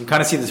 So you can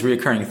kind of see this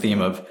recurring theme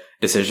of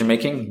decision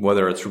making,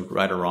 whether it's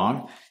right or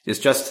wrong, is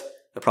just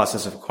the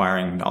process of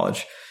acquiring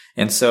knowledge.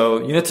 And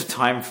so units of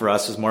time for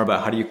us is more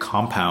about how do you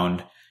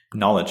compound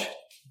knowledge,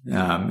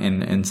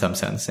 in some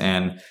sense.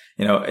 And,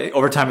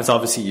 over time, it's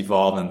obviously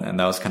evolved, and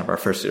that was kind of our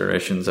first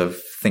iterations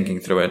of thinking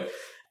through it.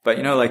 But,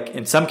 like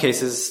in some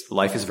cases,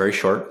 life is very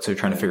short. So you're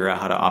trying to figure out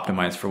how to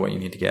optimize for what you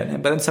need to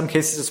get. But in some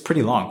cases, it's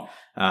pretty long.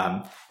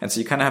 And so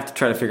you kind of have to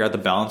try to figure out the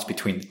balance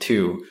between the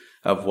two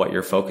of what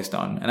you're focused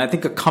on. And I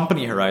think a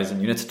company horizon,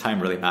 units of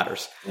time really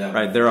matters,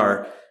 right?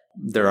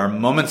 There are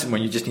moments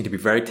when you just need to be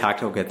very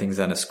tactical, get things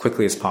done as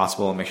quickly as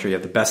possible, and make sure you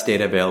have the best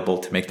data available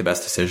to make the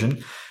best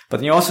decision. But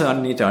then you also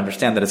need to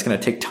understand that it's going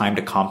to take time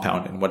to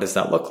compound. And what does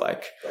that look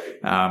like?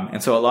 Right.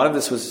 And so a lot of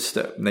this was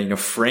just,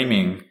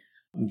 framing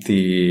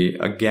the,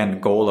 again,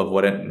 goal of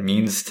what it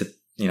means to,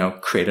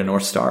 create a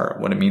North Star,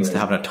 what it means to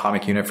have an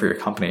atomic unit for your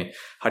company.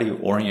 How do you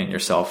orient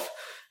yourself?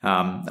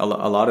 A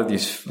lot of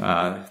these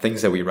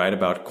things that we write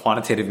about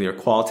quantitatively or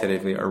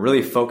qualitatively are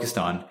really focused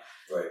on,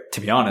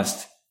 to be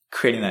honest,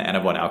 creating that N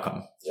of one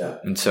outcome. Yeah.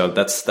 And so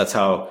that's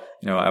how,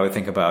 I would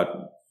think about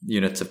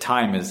units of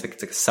time is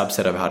it's like a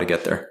subset of how to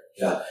get there.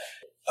 Yeah.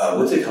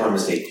 What's a common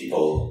mistake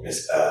people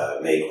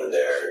make when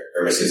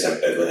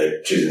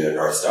they're choosing their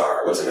North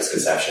Star? What's a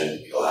misconception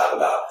people have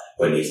about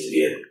what needs to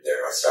be in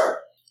their North Star?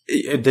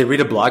 They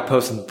read a blog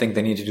post and think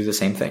they need to do the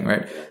same thing,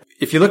 right? Yeah.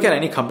 If you look at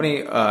any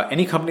company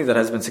that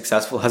has been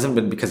successful hasn't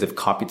been because they've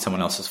copied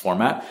someone else's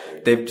format.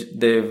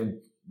 They've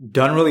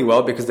done really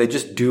well because they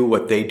just do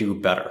what they do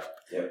better.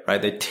 Yep.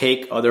 Right? They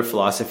take other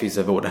philosophies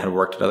of what had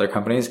worked at other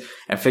companies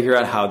and figure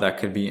out how that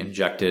could be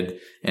injected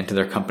into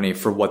their company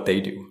for what they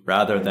do,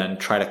 rather than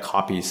try to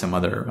copy some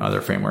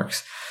other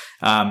frameworks.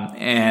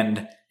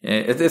 And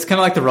it's kind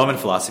of like the Roman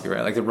philosophy,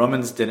 right? Like the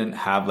Romans didn't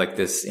have like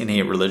this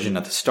innate religion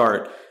at the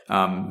start.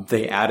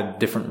 They added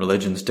different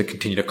religions to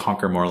continue to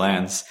conquer more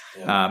lands.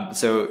 Yeah.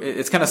 So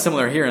it's kind of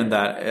similar here in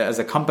that as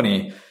a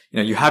company,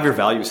 you have your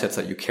value sets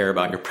that you care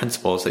about, your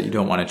principles that you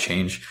don't want to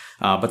change.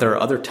 But there are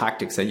other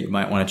tactics that you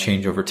might want to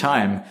change over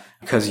time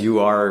because you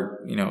are,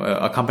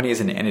 a company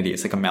is an entity.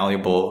 It's like a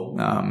malleable,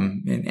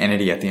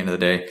 entity at the end of the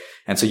day.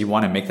 And so you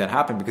want to make that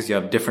happen because you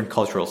have different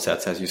cultural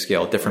sets as you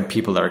scale, different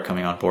people that are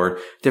coming on board,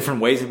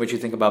 different ways in which you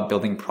think about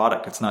building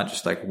product. It's not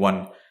just like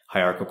one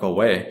hierarchical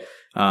way.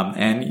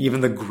 And even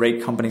the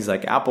great companies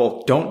like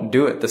Apple don't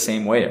do it the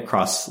same way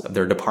across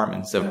their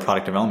departments of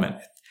product development.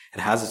 It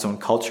has its own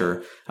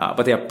culture,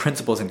 but they have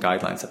principles and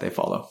guidelines that they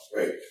follow.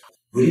 Right.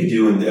 What do you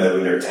do when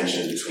there are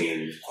tensions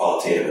between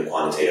qualitative and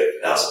quantitative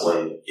analysis?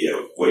 When,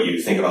 what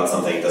you think about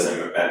something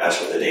doesn't match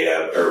with the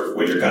data, or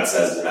what your gut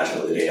says doesn't match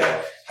with the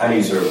data? How do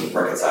you sort of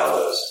reconcile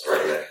those?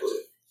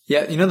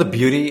 Yeah, the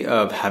beauty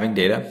of having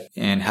data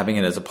and having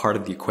it as a part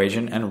of the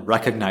equation and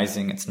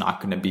recognizing it's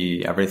not going to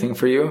be everything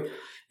for you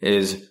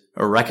is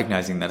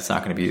recognizing that it's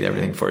not going to be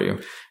everything for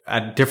you.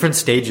 At different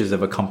stages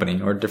of a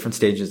company or different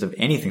stages of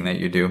anything that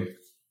you do,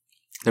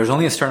 there's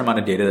only a certain amount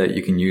of data that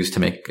you can use to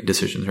make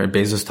decisions, right?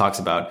 Bezos talks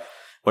about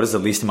what is the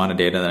least amount of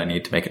data that I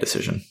need to make a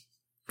decision.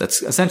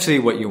 That's essentially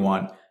what you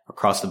want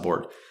across the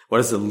board. What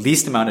is the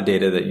least amount of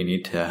data that you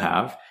need to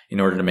have in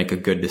order to make a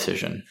good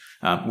decision?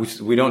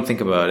 We don't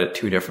think about it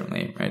too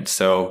differently, right?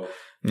 So,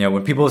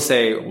 when people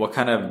say, what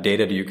kind of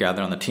data do you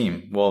gather on the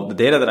team? Well, the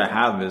data that I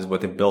have is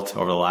what they've built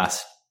over the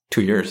last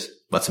 2 years.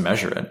 Let's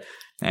measure it.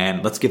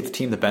 And let's give the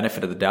team the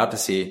benefit of the doubt to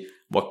see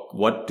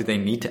what do they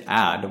need to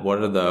add? What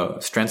are the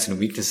strengths and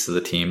weaknesses of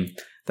the team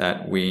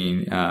that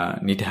we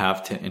need to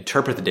have to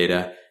interpret the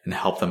data and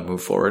help them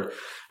move forward?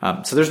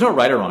 So there's no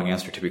right or wrong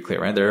answer, to be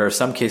clear, right? There are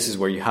some cases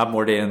where you have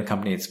more data in the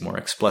company. It's more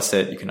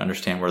explicit. You can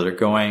understand where they're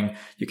going.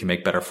 You can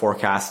make better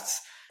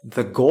forecasts.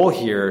 The goal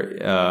here,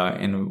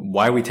 and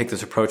why we take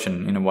this approach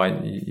and, why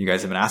you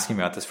guys have been asking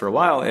about this for a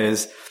while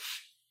is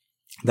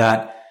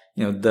that,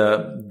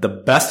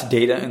 the best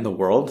data in the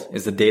world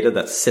is the data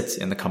that sits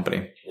in the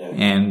company. Yeah.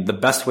 And the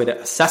best way to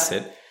assess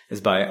it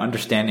is by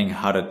understanding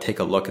how to take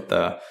a look at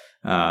the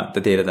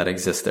data that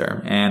exists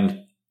there. And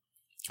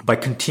by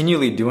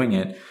continually doing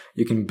it,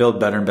 you can build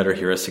better and better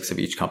heuristics of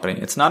each company.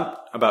 It's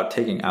not about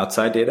taking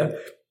outside data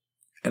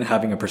and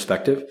having a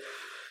perspective,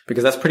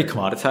 because that's pretty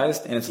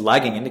commoditized and it's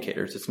lagging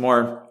indicators. It's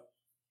more,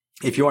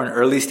 if you're an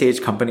early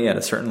stage company at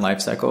a certain life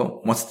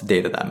cycle, what's the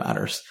data that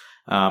matters?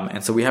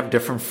 And so we have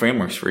different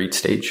frameworks for each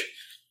stage.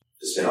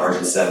 This has been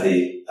Arjun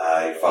Sethi.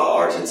 You follow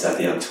Arjun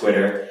Sethi on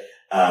Twitter.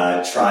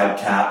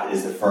 TribeCap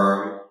is the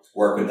firm.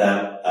 Work with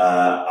them.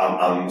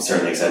 I'm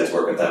certainly excited to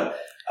work with them.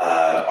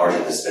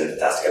 Arjun, this has been a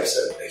fantastic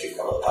episode. Thank you for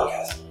coming on the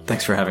podcast.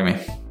 Thanks for having me.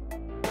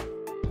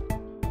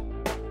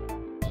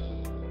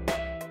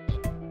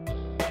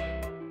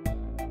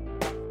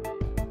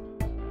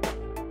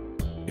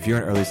 If you're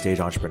an early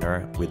stage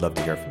entrepreneur, we'd love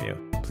to hear from you.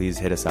 Please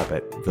hit us up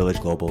at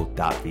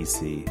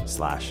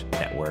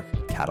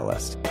villageglobal.vc/network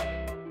catalyst.